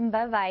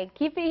 Bye-bye.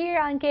 Keep it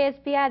here on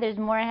KSBI. There's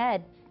more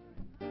ahead.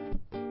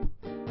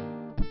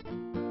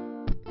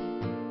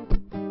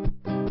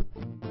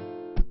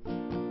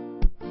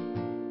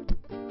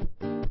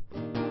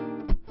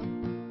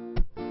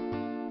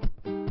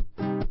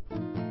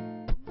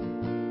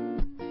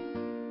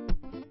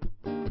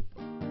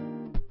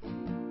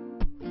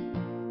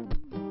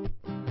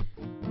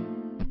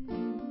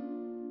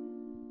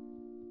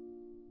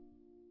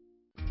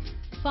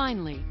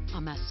 Finally,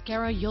 a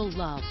mascara you'll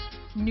love.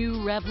 New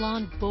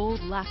Revlon Bold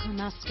Lacquer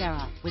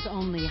Mascara with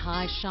only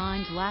high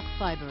shine black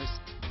fibers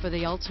for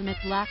the ultimate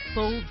black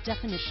bold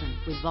definition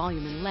with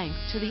volume and length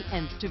to the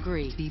nth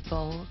degree. Be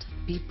bold,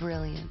 be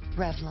brilliant.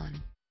 Revlon.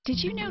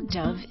 Did you know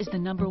Dove is the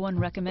 #1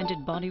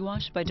 recommended body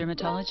wash by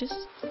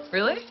dermatologists?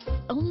 Really?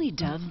 Only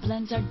Dove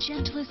blends our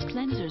gentlest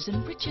cleansers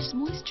and richest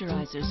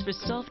moisturizers for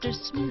softer,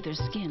 smoother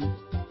skin.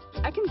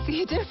 I can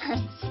see a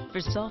difference.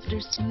 For softer,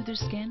 smoother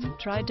skin,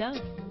 try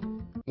Dove.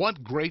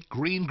 Want great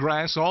green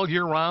grass all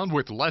year round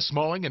with less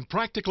mowing and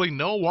practically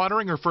no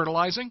watering or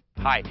fertilizing?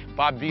 Hi,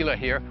 Bob Vila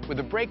here with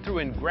a breakthrough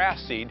in grass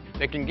seed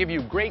that can give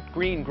you great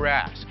green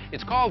grass.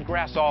 It's called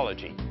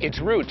Grassology. Its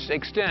roots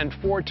extend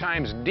 4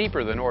 times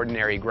deeper than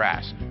ordinary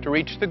grass to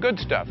reach the good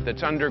stuff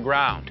that's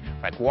underground,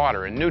 like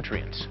water and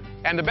nutrients.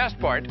 And the best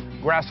part,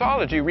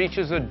 Grassology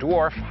reaches a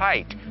dwarf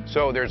height,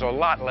 so there's a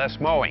lot less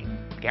mowing.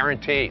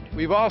 Guaranteed.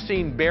 We've all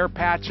seen bare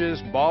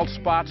patches, bald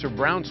spots, or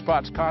brown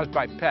spots caused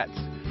by pets.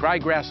 Try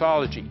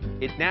Grassology.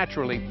 It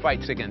naturally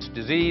fights against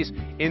disease,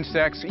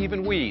 insects,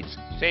 even weeds,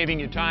 saving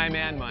you time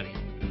and money.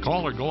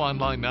 Call or go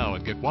online now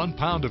and get 1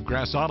 pound of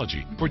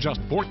Grassology for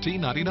just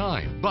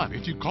 $14.99. But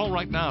if you call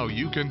right now,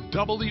 you can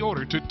double the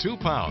order to 2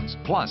 pounds.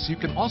 Plus, you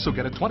can also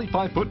get a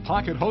 25-foot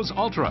Pocket Hose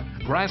Ultra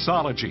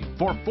Grassology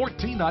for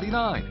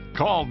 $14.99.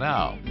 Call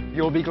now.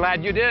 You'll be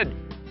glad you did.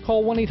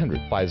 Call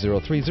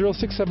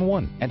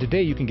 1-800-503-0671. And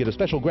today you can get a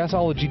special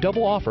Grassology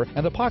double offer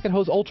and the Pocket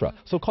Hose Ultra.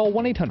 So call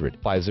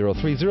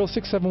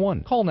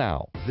 1-800-503-0671. Call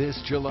now. This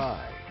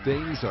July,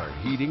 things are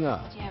heating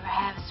up. Do you ever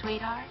have a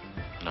sweetheart?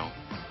 No.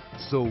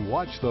 So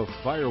watch the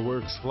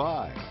fireworks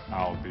fly.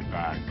 I'll be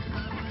back.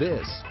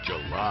 This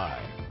July.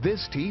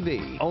 This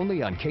TV,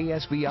 only on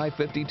KSBI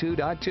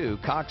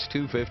 52.2, Cox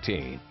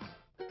 215.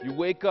 You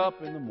wake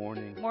up in the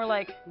morning. More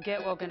like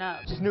get woken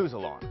up. Snooze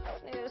alarm.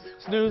 Snooze.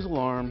 Snooze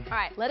alarm. All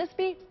right, let us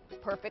be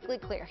perfectly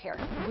clear here.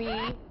 We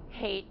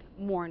hate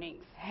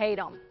mornings. Hate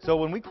them. So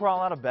when we crawl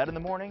out of bed in the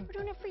morning, We're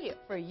doing it for you.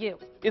 For you.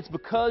 it's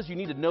because you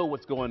need to know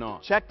what's going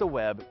on. Check the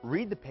web,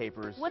 read the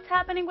papers. What's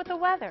happening with the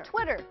weather?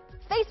 Twitter,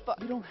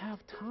 Facebook. You don't have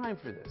time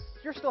for this.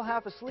 You're still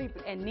half asleep.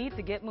 And need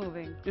to get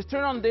moving. Just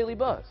turn on the Daily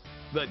Buzz.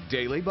 The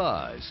Daily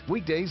Buzz,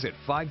 weekdays at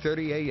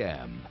 5:30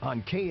 a.m.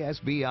 on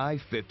KSBI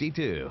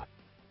 52.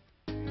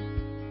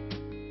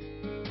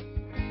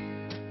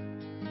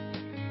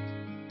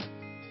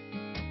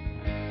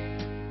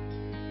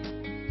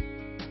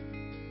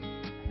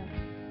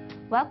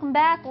 Welcome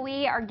back.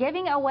 We are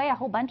giving away a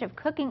whole bunch of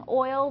cooking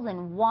oils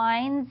and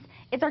wines.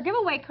 It's our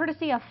giveaway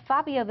courtesy of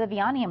Fabio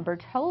Viviani and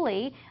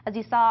Bertolli. As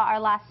you saw, our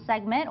last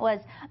segment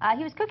was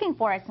he was cooking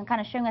for us and kind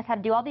of showing us how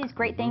to do all these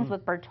great things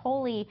with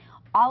Bertolli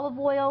olive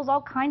oils,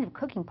 all kinds of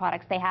cooking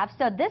products they have.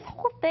 So this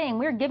whole thing,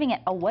 we're giving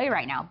it away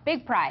right now.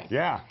 Big prize.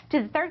 Yeah.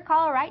 To the third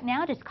caller right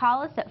now, just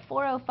call us at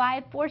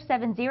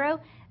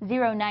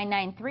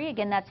 405-470-0993.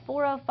 Again, that's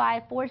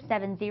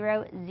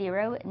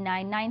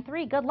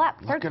 405-470-0993. Good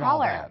luck. Third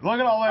caller.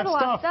 Look at all that Look at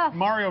all that stuff.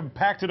 Mario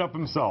packed it up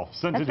himself.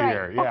 Sent That's it right.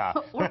 here. Yeah.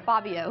 Or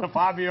Fabio.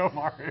 Fabio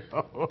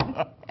Mario.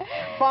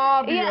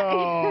 Fabio.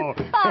 Yeah.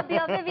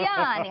 Fabio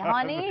Viviani,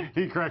 honey.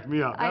 He cracked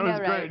me up. That I know, was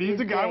right? great. He's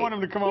a guy. I want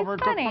him to come over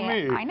and cook funny. for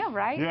me. I know,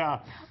 right? Yeah.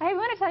 I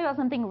want to tell you about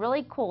something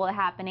really cool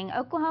happening.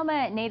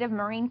 Oklahoma native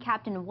Marine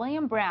Captain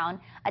William Brown,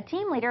 a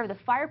team leader of the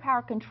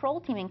Firepower Control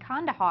Team in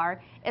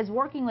Kandahar, is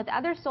working with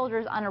other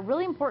soldiers on a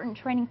really important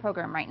training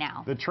program right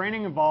now. The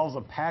training involves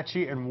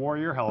Apache and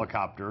Warrior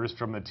helicopters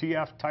from the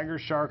TF Tiger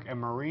Shark and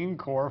Marine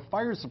Corps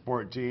Fire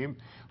Support Team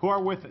who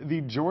are with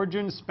the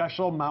Georgian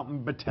Special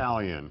Mountain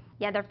Battalion.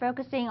 Yeah, they're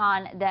focusing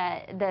on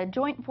the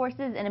joint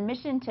forces in a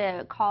mission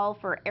to call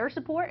for air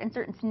support in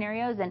certain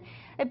scenarios, and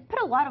they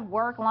put a lot of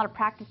work, a lot of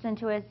practice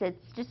into it.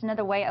 It's just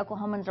another way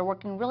Oklahomans are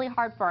working really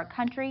hard for our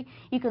country.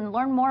 You can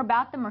learn more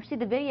about them or see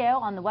the video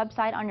on the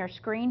website on your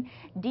screen,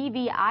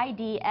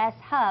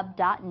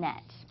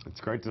 dvidshub.net.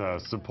 It's great to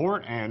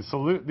support and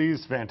salute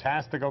these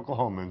fantastic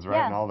Oklahomans, right,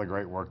 Yeah. and all the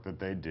great work that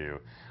they do.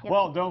 Yep.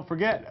 Well, don't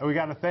forget, we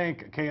got to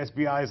thank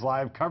KSBI's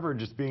live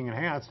coverage is being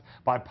enhanced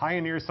by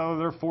Pioneer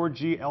Cellular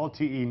 4G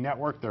LTE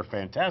network. They're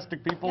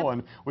fantastic people,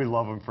 and we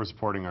love them for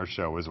supporting our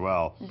show as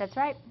well. That's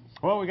right.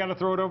 Well, we got to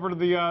throw it over to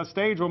the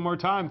stage one more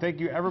time. Thank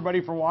you, everybody,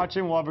 for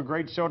watching. We'll have a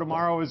great show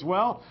tomorrow as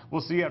well.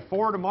 We'll see you at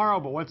 4 tomorrow,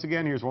 but once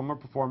again, here's one more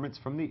performance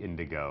from the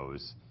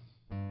Indigos.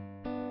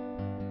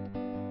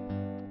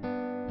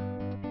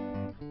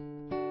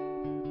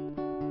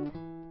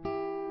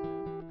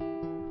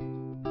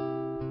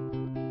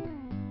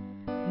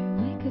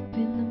 Wake up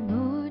in the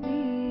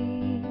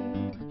morning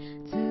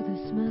to the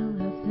smell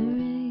of the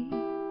rain,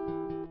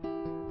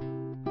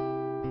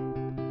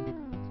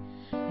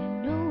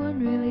 and no one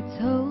really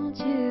told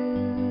you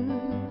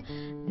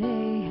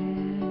they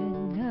had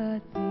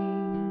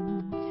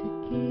nothing to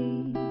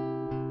gain.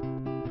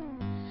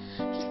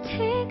 Just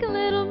take a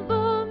little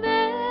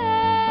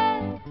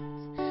moment,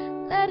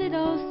 let it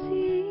all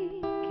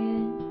sink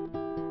in.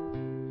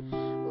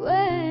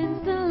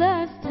 When's the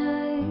last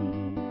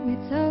time we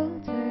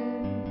told her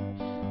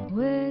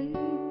where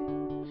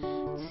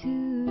to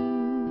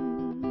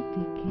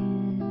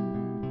begin?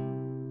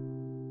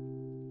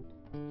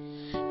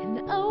 And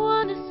I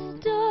wanna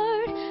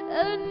start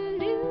a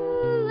new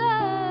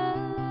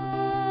life,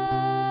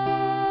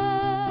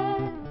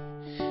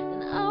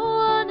 and I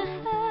wanna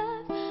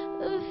have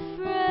a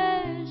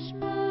fresh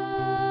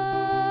mind,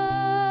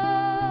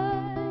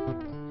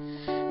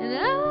 and I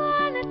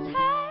wanna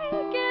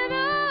take it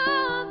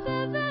all to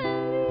the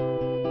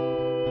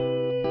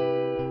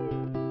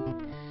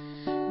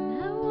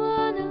and I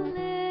wanna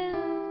live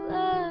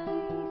life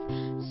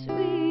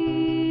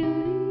sweetly,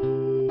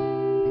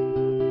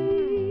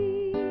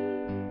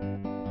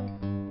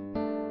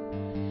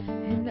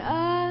 and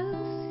I'll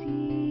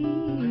see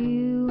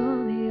you on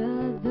the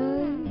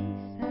other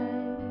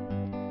side,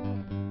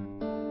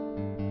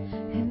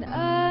 and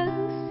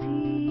I'll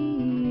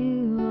see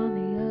you on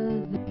the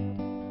other.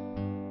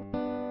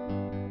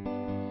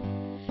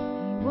 He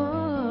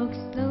walks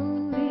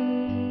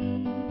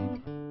slowly,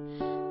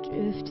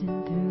 drifting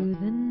through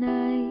the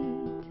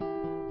night,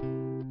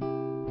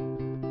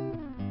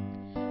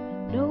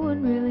 and no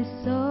one really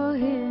saw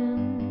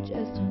him,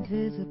 just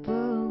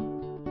invisible.